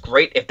playoffs,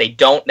 great. If they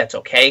don't, that's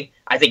okay.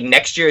 I think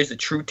next year is the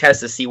true test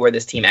to see where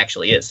this team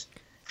actually is.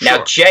 Sure.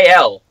 Now,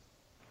 JL.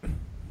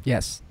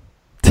 Yes.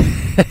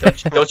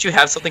 Don't you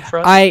have something for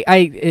us?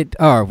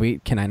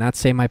 Can I not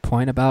say my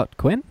point about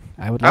Quinn?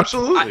 I would like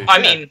absolutely. I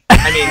mean,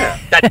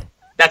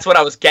 that's what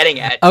I was getting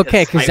at.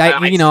 Okay, because I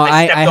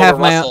have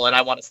my Russell and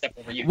I want to step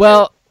over you.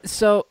 Well,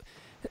 so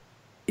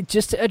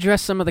just to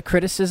address some of the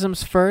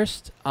criticisms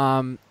first,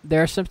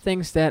 there are some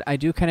things that I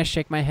do kind of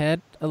shake my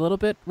head a little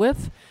bit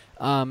with,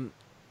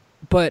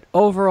 but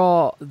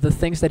overall, the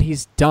things that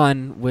he's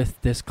done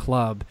with this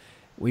club,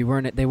 they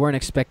weren't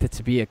expected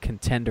to be a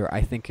contender.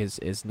 I think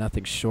is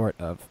nothing short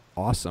of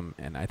awesome,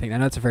 and I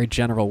know it's a very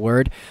general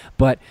word,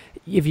 but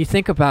if you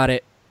think about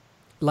it.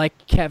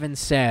 Like Kevin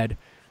said,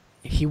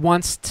 he's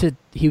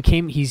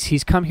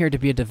come here to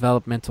be a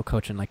developmental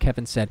coach, and like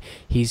Kevin said,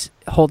 he's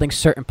holding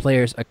certain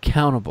players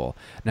accountable.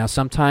 Now,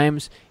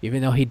 sometimes,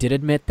 even though he did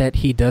admit that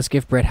he does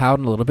give Brett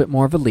Howden a little bit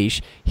more of a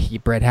leash,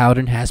 Brett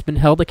Howden has been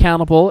held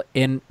accountable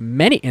in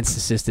many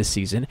instances this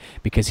season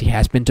because he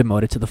has been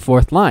demoted to the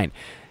fourth line.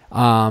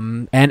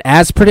 And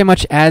as pretty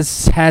much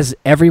as has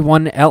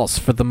everyone else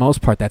for the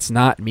most part, that's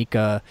not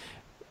Mika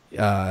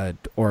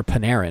or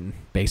Panarin,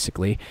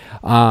 basically.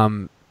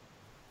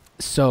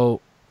 So,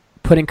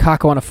 putting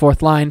Kakko on a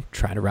fourth line,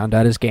 trying to round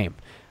out his game.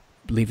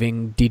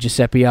 Leaving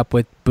DiGiuseppe up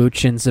with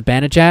Buch and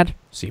Zibanejad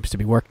seems to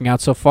be working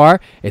out so far.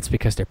 It's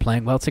because they're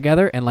playing well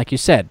together, and like you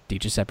said,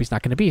 DiGiuseppe's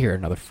not going to be here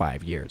another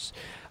 5 years.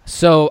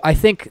 So, I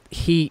think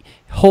he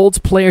holds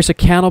players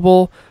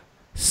accountable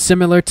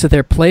similar to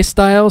their play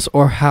styles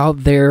or how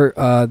their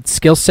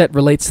skill set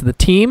relates to the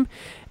team.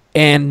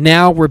 And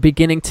now we're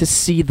beginning to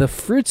see the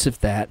fruits of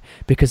that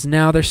because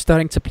now they're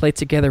starting to play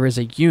together as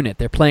a unit.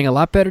 They're playing a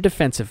lot better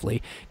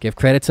defensively. Give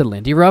credit to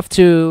Lindy Ruff,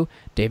 too,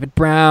 David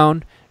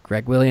Brown,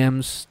 Greg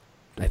Williams.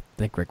 I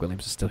think Greg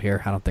Williams is still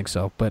here. I don't think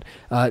so. But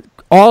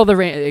all the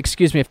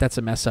excuse me if that's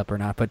a mess up or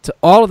not, but to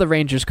all of the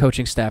Rangers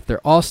coaching staff,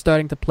 they're all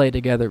starting to play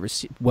together,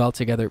 well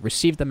together,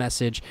 receive the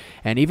message.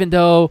 And even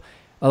though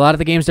a lot of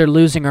the games they're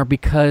losing are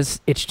because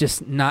it's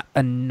just not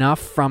enough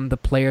from the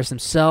players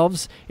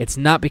themselves. It's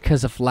not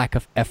because of lack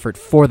of effort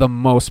for the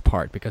most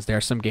part, because there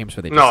are some games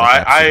where they just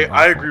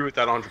I agree with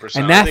that 100%.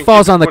 And that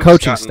falls on the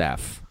coaching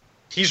staff.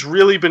 He's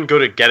really been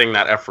good at getting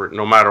that effort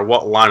no matter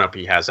what lineup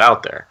he has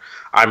out there.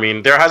 I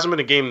mean, there hasn't been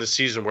a game this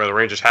season where the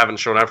Rangers haven't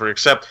shown effort,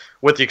 except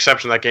with the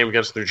exception of that game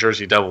against the New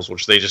Jersey Devils,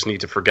 which they just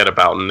need to forget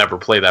about and never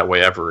play that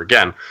way ever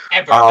again.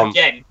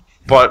 Again.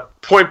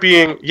 But point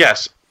being,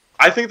 yes,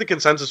 I think the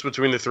consensus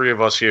between the three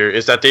of us here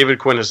is that David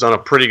Quinn has done a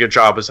pretty good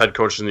job as head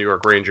coach of the New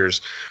York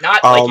Rangers.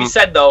 Not like you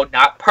said though,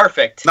 not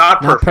perfect.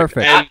 Not perfect.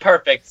 Not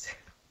perfect.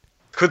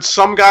 Could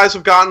some guys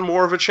have gotten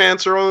more of a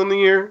chance early in the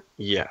year?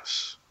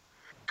 Yes.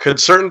 Could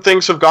certain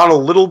things have gone a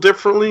little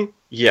differently?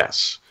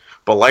 Yes.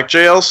 But like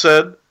JL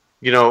said,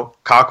 you know,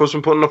 Kakko's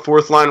been putting the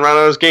fourth line right out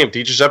of his game.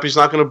 DiGiuseppe's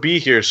not going to be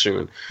here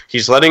soon.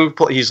 He's letting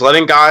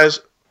guys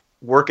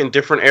work in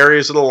different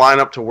areas of the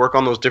lineup to work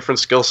on those different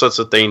skill sets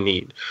that they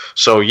need.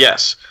 So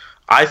yes,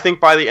 I think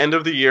by the end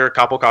of the year,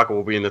 Kaapo Kakko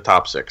will be in the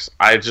top 6.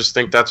 I just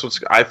think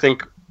I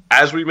think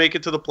as we make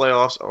it to the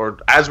playoffs, or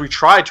as we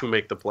try to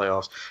make the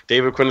playoffs,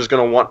 David Quinn is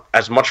going to want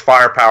as much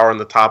firepower in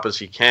the top as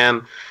he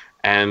can,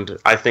 and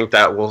I think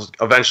that will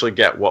eventually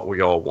get what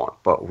we all want,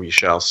 but we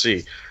shall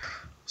see.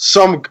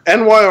 Some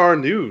NYR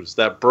news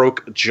that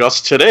broke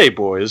just today,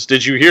 boys.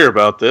 Did you hear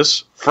about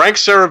this? Frank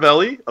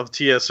Saravelli of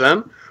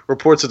TSN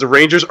reports that the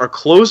Rangers are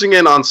closing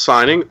in on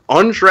signing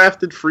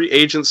undrafted free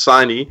agent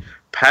signee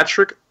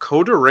Patrick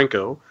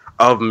Kodorenko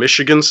of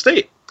Michigan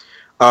State.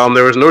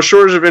 There was no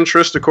shortage of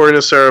interest, according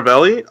to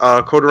Saravelli.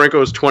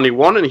 Kodorenko is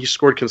 21, and he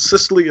scored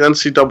consistently at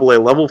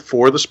NCAA level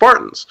for the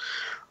Spartans.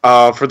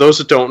 For those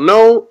that don't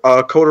know,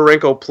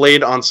 Kodorenko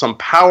played on some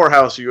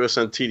powerhouse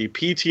USN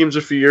TDP teams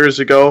a few years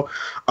ago.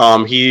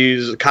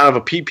 He's kind of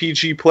a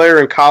PPG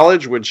player in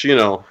college, which, you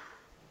know,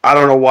 I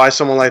don't know why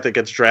someone like that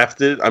gets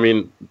drafted. I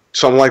mean,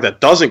 someone like that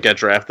doesn't get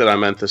drafted, I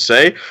meant to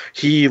say.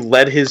 He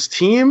led his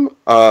team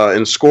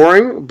in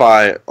scoring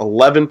by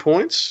 11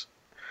 points.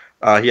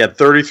 He had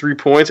 33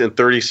 points in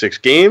 36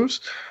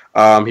 games.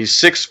 He's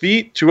 6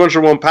 feet,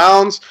 201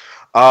 pounds.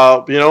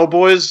 You know,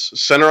 boys,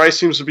 center ice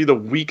seems to be the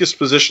weakest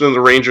position in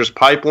the Rangers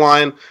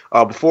pipeline.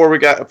 Before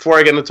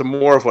I get into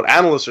more of what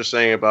analysts are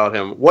saying about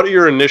him, what are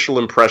your initial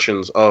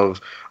impressions of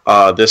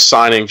this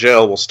signing?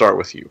 JL, we'll start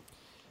with you.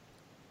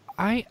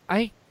 I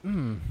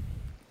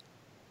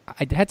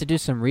had to do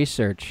some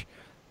research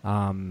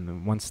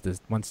once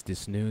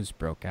this news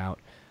broke out.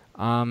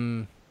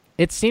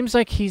 It seems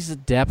like he's a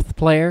depth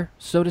player,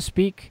 so to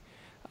speak.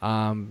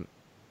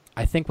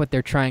 I think what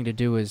they're trying to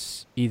do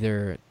is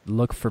either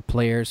look for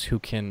players who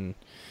can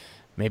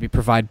maybe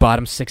provide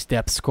bottom 6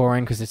 depth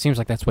scoring, because it seems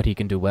like that's what he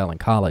can do well in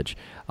college,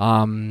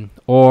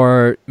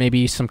 or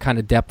maybe some kind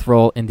of depth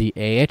role in the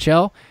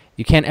AHL.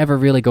 You can't ever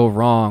really go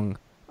wrong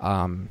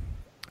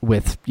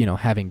with, you know,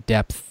 having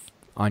depth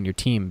on your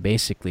team,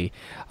 basically.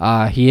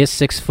 He is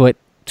 6 foot,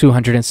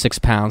 206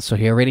 pounds, so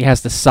he already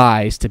has the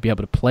size to be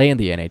able to play in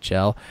the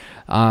NHL.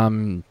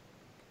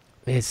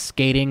 His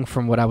skating,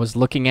 from what I was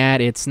looking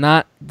at, it's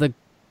not the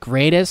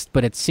greatest,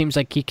 but it seems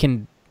like he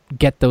can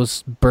get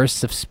those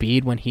bursts of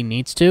speed when he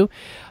needs to.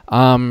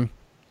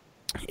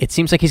 It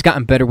seems like he's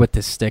gotten better with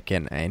his stick,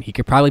 and he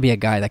could probably be a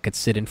guy that could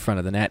sit in front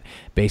of the net,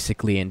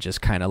 basically, and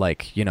just kind of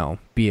like, you know,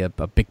 be a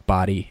big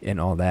body and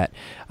all that.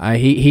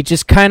 He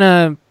just kind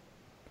of,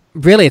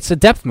 really, it's a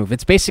depth move.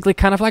 It's basically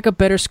kind of like a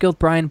better skilled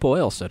Brian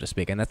Boyle, so to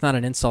speak, and that's not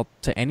an insult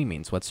to any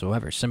means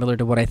whatsoever. Similar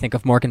to what I think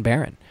of Morgan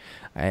Barron.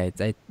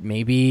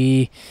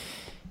 Maybe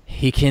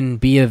he can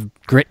be a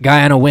grit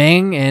guy on a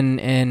wing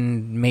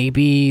and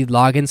maybe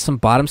log in some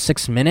bottom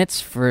 6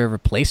 minutes for a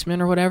replacement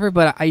or whatever.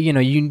 But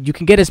you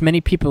can get as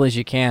many people as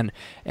you can,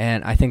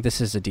 and I think this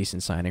is a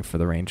decent signing for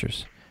the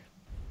Rangers.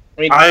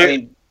 I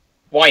mean,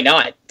 why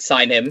not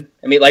sign him?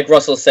 I mean, like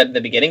Russell said in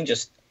the beginning,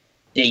 just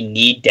they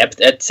need depth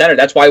at center.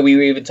 That's why we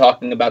were even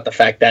talking about the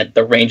fact that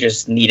the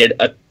Rangers needed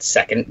a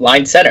second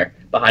line center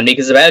behind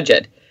Mika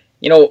Zibanejad.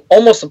 You know,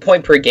 almost a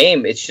point per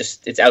game.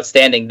 It's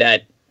outstanding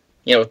that,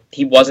 you know,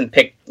 he wasn't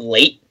picked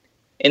late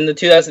in the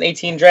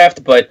 2018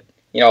 draft, but,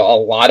 you know, a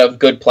lot of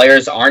good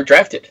players aren't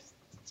drafted.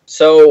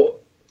 So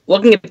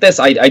looking at this,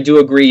 I do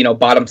agree, you know,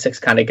 bottom 6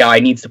 kind of guy,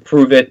 needs to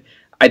prove it.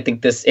 I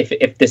think this,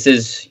 if this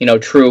is, you know,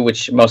 true,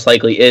 which most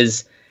likely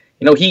is,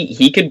 you know,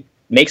 he could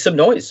make some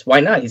noise. Why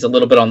not? He's a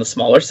little bit on the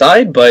smaller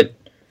side, but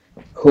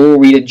who are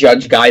we to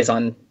judge guys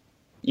on,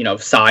 you know,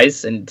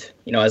 size? And,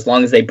 you know, as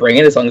long as they bring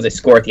it, as long as they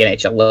score at the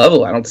NHL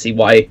level, I don't see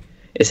why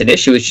it's an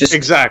issue. It's just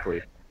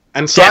exactly.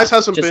 And size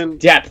hasn't been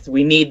depth.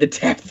 We need the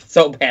depth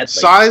so badly.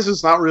 Size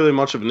is not really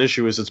much of an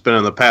issue as it's been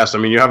in the past. I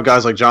mean, you have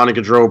guys like Johnny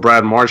Gaudreau,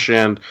 Brad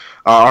Marchand,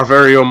 our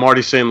very own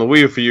Marty St.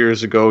 Louis a few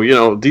years ago. You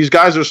know, these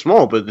guys are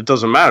small, but it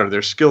doesn't matter.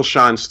 Their skill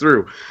shines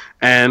through.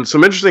 And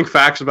some interesting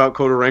facts about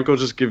Kodorenko,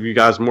 just give you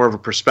guys more of a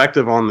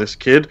perspective on this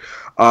kid.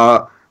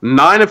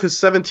 9 of his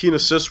 17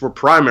 assists were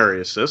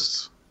primary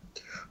assists.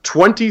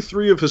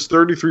 23 of his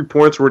 33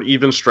 points were at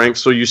even strength,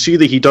 so you see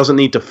that he doesn't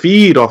need to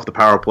feed off the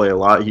power play a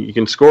lot. He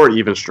can score at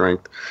even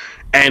strength.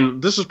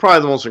 And this is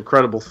probably the most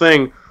incredible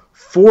thing.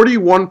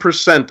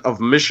 41% of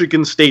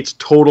Michigan State's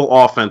total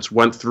offense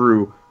went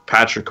through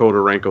Patrick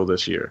Kodorenko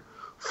this year.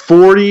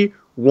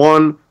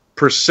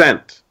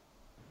 41%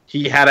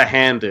 he had a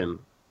hand in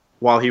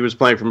while he was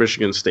playing for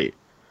Michigan State.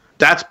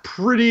 That's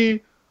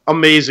pretty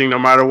amazing, no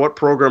matter what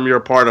program you're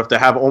a part of, to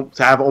have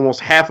almost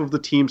half of the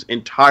team's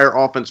entire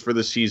offense for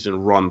the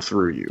season run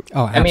through you.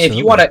 Oh, absolutely. I mean,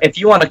 if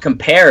you want to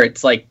compare,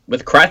 it's like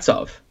with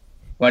Kravtsov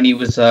when he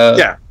was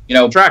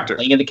Tractor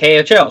playing in the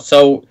KHL.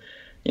 So,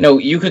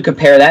 you could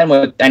compare that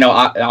with, I know,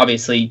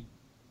 obviously,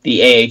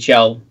 the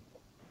AHL,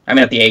 I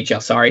mean, not the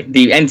AHL, sorry,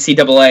 the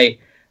NCAA,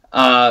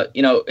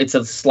 it's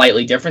a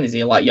slightly different.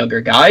 These are a lot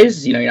younger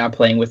guys. You're not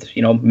playing with,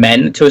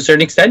 men to a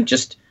certain extent.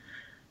 Just,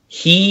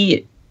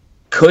 he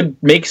could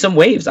make some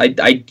waves.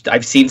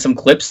 I've seen some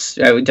clips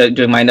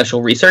doing my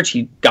initial research.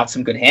 He got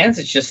some good hands.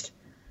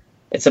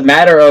 It's a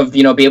matter of,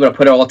 being able to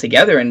put it all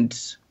together. And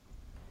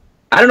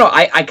I don't know.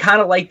 I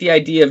kind of like the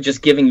idea of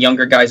just giving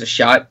younger guys a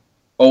shot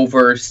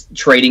over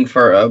trading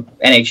for a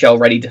NHL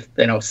ready to,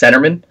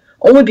 centerman.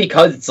 Only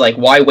because it's like,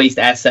 why waste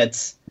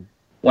assets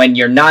when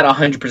you're not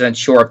 100%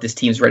 sure if this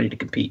team's ready to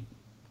compete?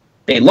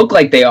 They look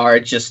like they are.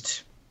 It's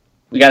just,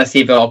 we got to see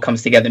if it all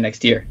comes together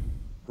next year.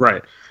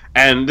 Right.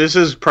 And this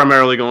is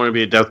primarily going to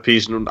be a depth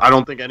piece. I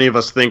don't think any of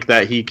us think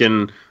that he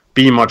can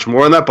be much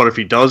more than that, but if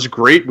he does,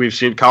 great. We've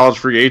seen college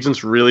free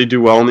agents really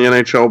do well in the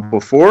NHL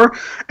before.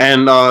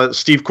 And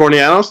Steve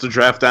Kornianos, the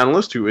draft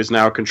analyst, who is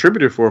now a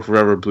contributor for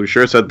Forever Blue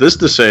Shirts, had this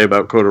to say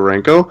about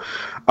Kodorenko.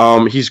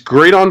 He's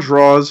great on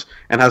draws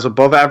and has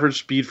above average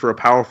speed for a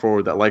power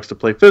forward that likes to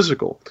play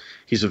physical.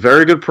 He's a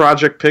very good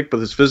project pick, but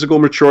his physical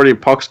maturity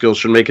and puck skills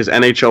should make his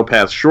NHL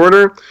path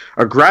shorter.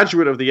 A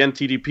graduate of the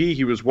NTDP,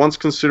 he was once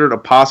considered a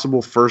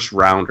possible first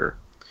rounder.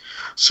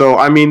 So,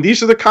 I mean,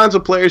 these are the kinds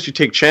of players you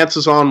take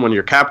chances on when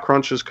your cap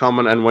crunch is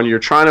coming and when you're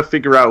trying to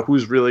figure out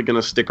who's really going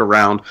to stick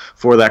around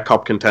for that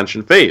cup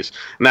contention phase.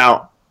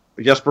 Now,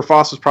 Jesper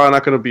Fast is probably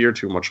not going to be here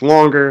too much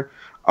longer.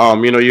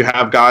 You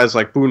have guys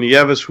like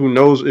Bunievis, who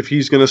knows if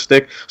he's going to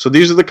stick. So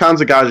these are the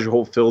kinds of guys you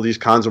hope fill these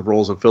kinds of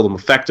roles and fill them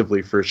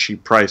effectively for a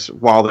cheap price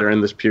while they're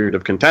in this period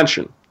of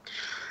contention.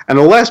 And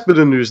the last bit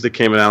of news that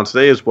came out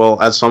today, as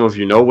well as some of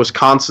you know,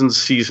 Wisconsin's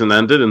season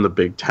ended in the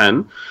Big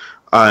Ten.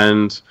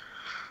 And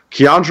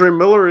Keandre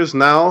Miller is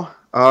now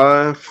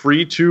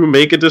free to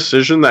make a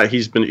decision that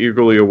he's been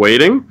eagerly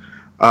awaiting.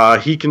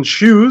 He can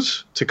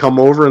choose to come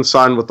over and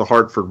sign with the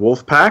Hartford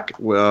Wolfpack,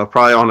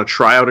 probably on a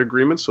tryout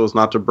agreement so as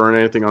not to burn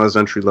anything on his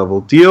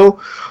entry-level deal,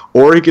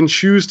 or he can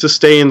choose to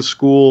stay in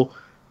school.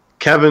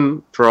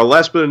 Kevin, for our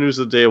last bit of news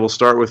of the day, we'll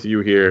start with you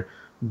here.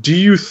 Do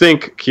you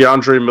think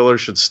Keandre Miller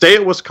should stay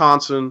at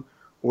Wisconsin,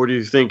 or do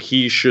you think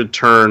he should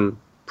turn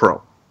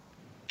pro?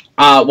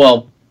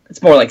 Well,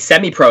 it's more like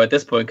semi-pro at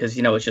this point because,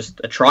 it's just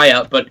a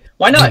tryout. But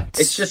why not?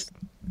 It's just...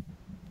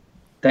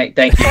 Thank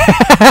you.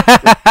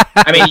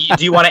 I mean,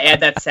 do you want to add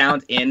that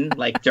sound in,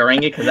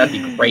 during it? Because that'd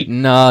be great.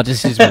 No,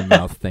 just use my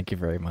mouth. Thank you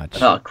very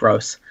much. Oh,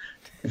 gross.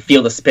 I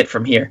feel the spit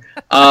from here.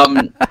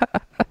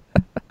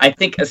 I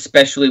think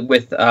especially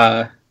with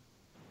the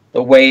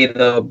way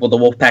the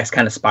Wolfpack's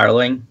kind of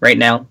spiraling right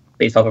now,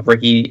 based off of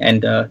Ricky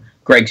and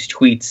Greg's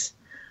tweets,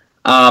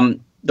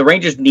 the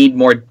Rangers need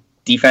more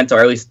defense, or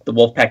at least the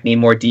Wolfpack need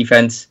more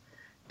defense.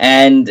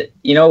 And,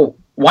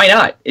 why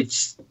not? It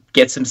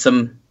gets him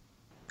some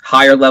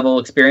higher level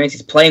experience.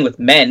 He's playing with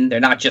men. They're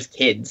not just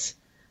kids.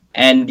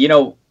 And,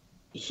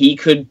 he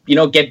could,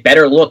 get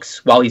better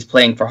looks while he's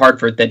playing for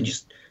Hartford than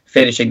just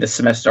finishing the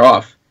semester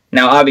off.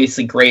 Now,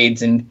 obviously,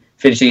 grades and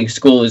finishing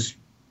school is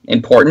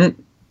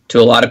important to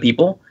a lot of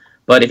people.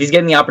 But if he's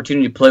getting the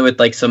opportunity to play with,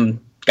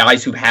 some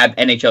guys who have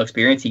NHL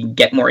experience, he can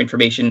get more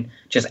information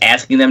just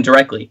asking them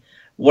directly.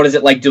 What is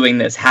it like doing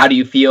this? How do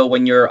you feel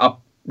when you're up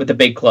with a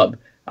big club?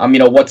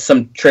 What's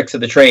some tricks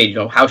of the trade?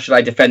 How should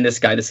I defend this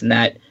guy, this and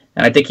that?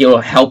 And I think he'll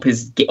help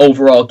his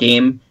overall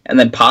game, and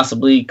then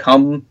possibly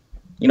come,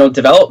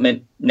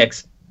 development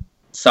next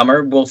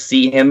summer, we'll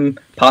see him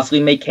possibly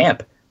make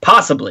camp.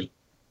 Possibly.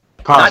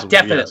 Not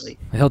definitely.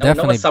 Yes.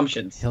 No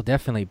assumptions. He'll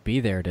definitely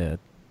be there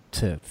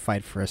to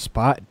fight for a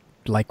spot,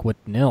 like with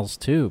Nils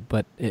too.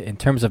 But in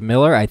terms of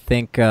Miller, I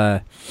think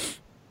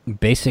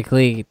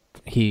basically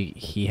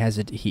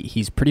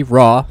he's pretty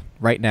raw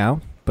right now.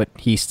 But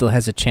he still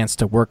has a chance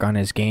to work on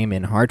his game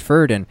in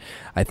Hartford, and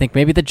I think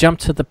maybe the jump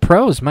to the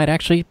pros might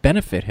actually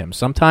benefit him.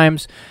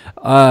 Sometimes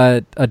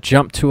a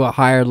jump to a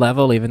higher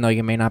level, even though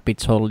you may not be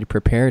totally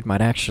prepared,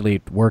 might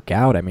actually work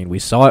out. I mean, we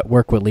saw it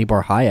work with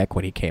Libor Hayek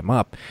when he came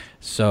up,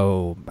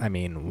 so, I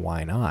mean,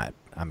 why not?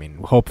 I mean,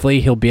 hopefully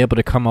he'll be able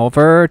to come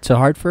over to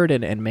Hartford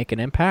and make an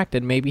impact,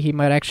 and maybe he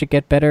might actually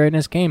get better in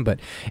his game.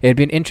 But it'd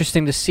be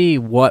interesting to see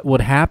what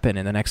would happen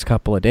in the next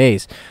couple of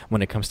days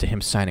when it comes to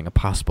him signing a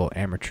possible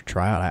amateur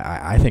tryout.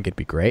 I think it'd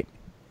be great.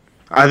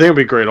 I think it'd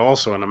be great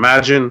also. And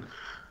imagine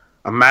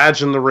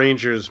the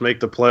Rangers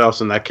make the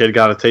playoffs and that kid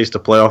got a taste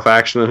of playoff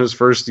action in his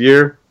first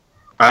year.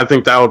 I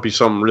think that would be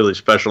something really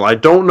special. I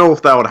don't know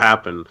if that would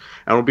happen.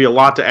 And it would be a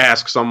lot to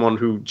ask someone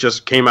who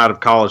just came out of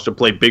college to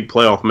play big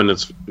playoff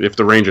minutes if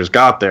the Rangers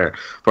got there.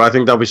 But I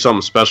think that would be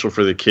something special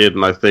for the kid.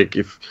 And I think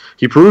if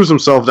he proves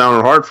himself down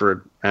in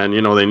Hartford and,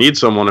 they need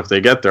someone if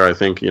they get there, I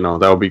think,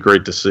 that would be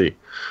great to see.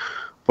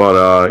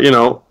 But,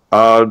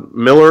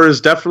 Miller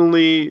is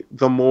definitely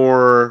the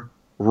more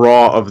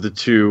raw of the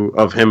two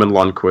of him and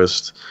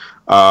Lundqvist.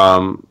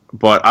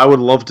 But I would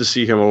love to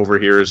see him over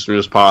here as soon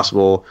as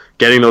possible,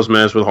 getting those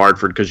minutes with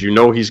Hartford because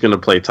he's going to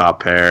play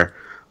top pair.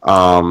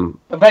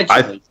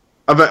 Eventually.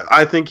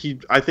 I think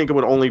it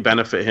would only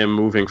benefit him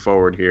moving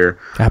forward here.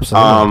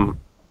 Absolutely.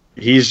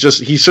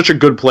 he's such a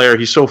good player.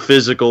 He's so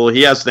physical.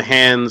 He has the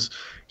hands.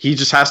 He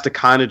just has to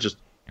kind of just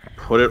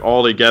put it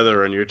all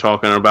together. And you're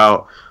talking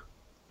about,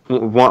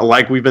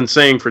 like we've been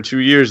saying for 2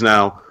 years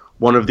now,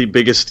 one of the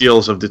biggest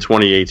steals of the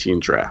 2018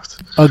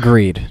 draft.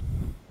 Agreed.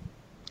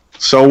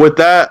 So with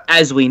that,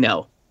 As we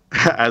know.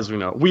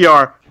 we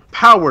are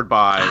powered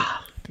by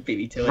Beat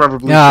me to it.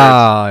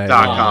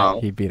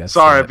 ForeverBlueShirts.com. He beat us.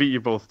 Sorry, I to it. beat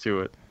you both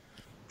to it.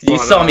 You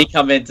But, saw me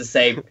come in to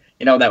say,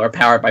 that we're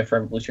powered by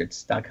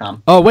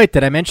ForeverBlueShirts.com. Oh, wait,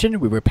 did I mention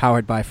we were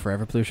powered by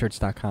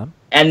ForeverBlueShirts.com?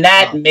 And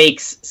that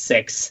makes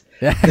 6.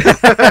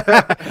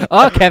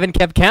 Oh, Kevin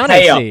kept count,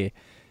 Hey, I see.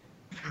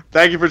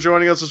 Thank you for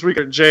joining us this week.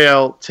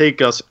 JL,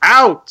 take us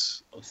out.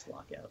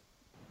 Post-lockout.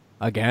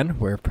 Again,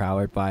 we're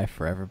powered by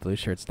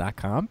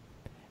ForeverBlueShirts.com.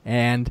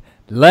 And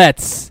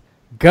let's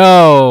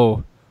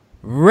go,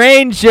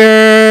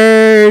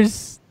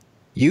 Rangers!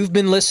 You've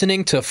been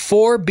listening to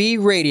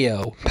 4B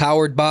Radio,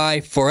 powered by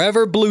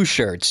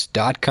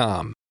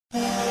ForeverBlueShirts.com.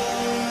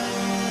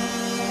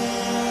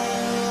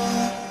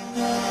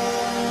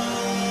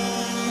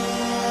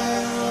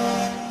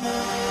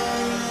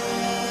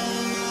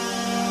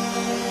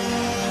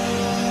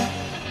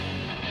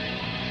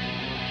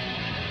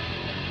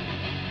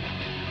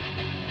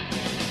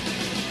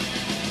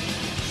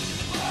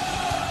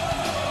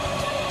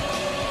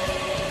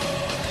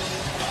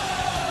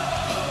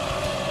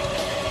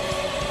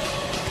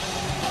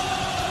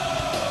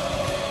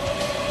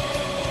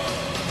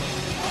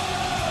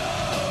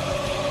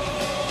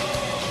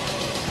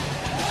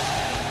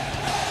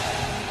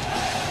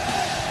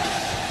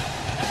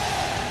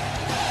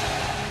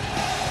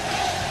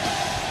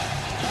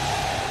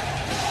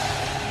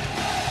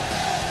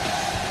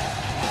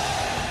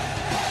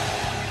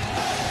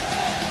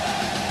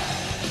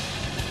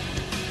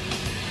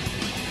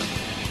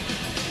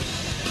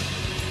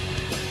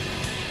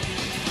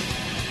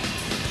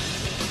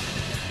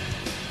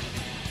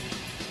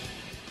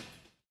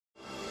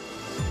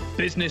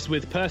 Business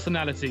with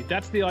personality.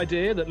 That's the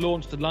idea that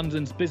launched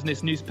London's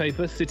business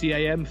newspaper, City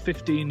AM,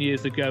 15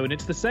 years ago. And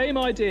it's the same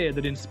idea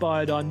that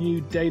inspired our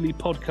new daily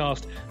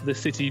podcast, The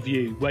City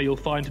View, where you'll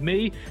find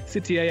me,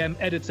 City AM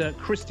editor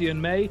Christian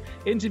May,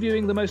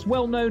 interviewing the most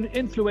well-known,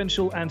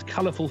 influential and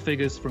colourful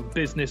figures from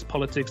business,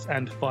 politics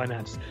and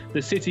finance.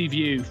 The City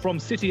View from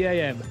City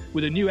AM,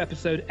 with a new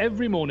episode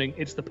every morning.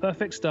 It's the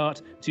perfect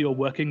start to your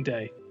working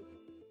day.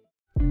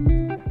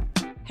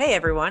 Hey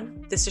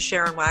everyone, this is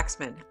Sharon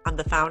Waxman. I'm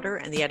the founder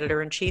and the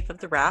editor-in-chief of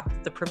The Wrap,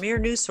 the premier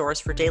news source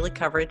for daily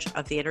coverage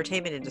of the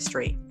entertainment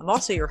industry. I'm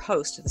also your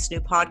host of this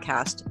new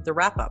podcast, The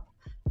Wrap Up,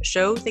 a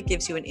show that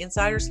gives you an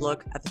insider's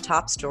look at the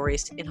top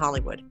stories in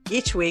Hollywood.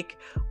 Each week,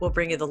 we'll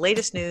bring you the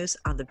latest news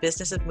on the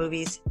business of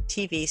movies,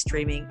 TV,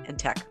 streaming, and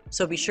tech.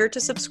 So be sure to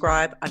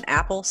subscribe on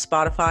Apple,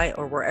 Spotify,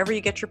 or wherever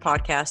you get your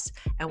podcasts,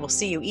 and we'll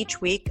see you each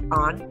week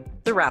on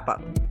The Wrap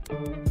Up.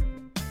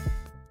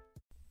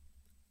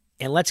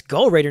 And let's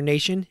go, Raider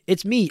Nation.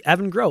 It's me,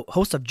 Evan Grote,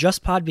 host of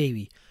Just Pod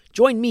Baby.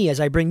 Join me as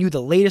I bring you the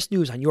latest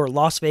news on your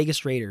Las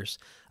Vegas Raiders.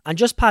 On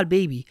Just Pod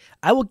Baby,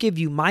 I will give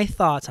you my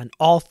thoughts on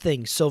all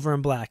things silver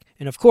and black.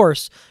 And of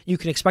course, you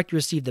can expect to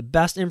receive the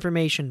best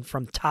information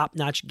from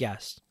top-notch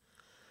guests.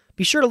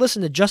 Be sure to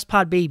listen to Just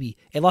Pod Baby,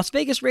 a Las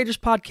Vegas Raiders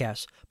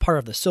podcast, part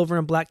of the Silver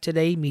and Black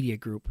Today Media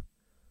Group.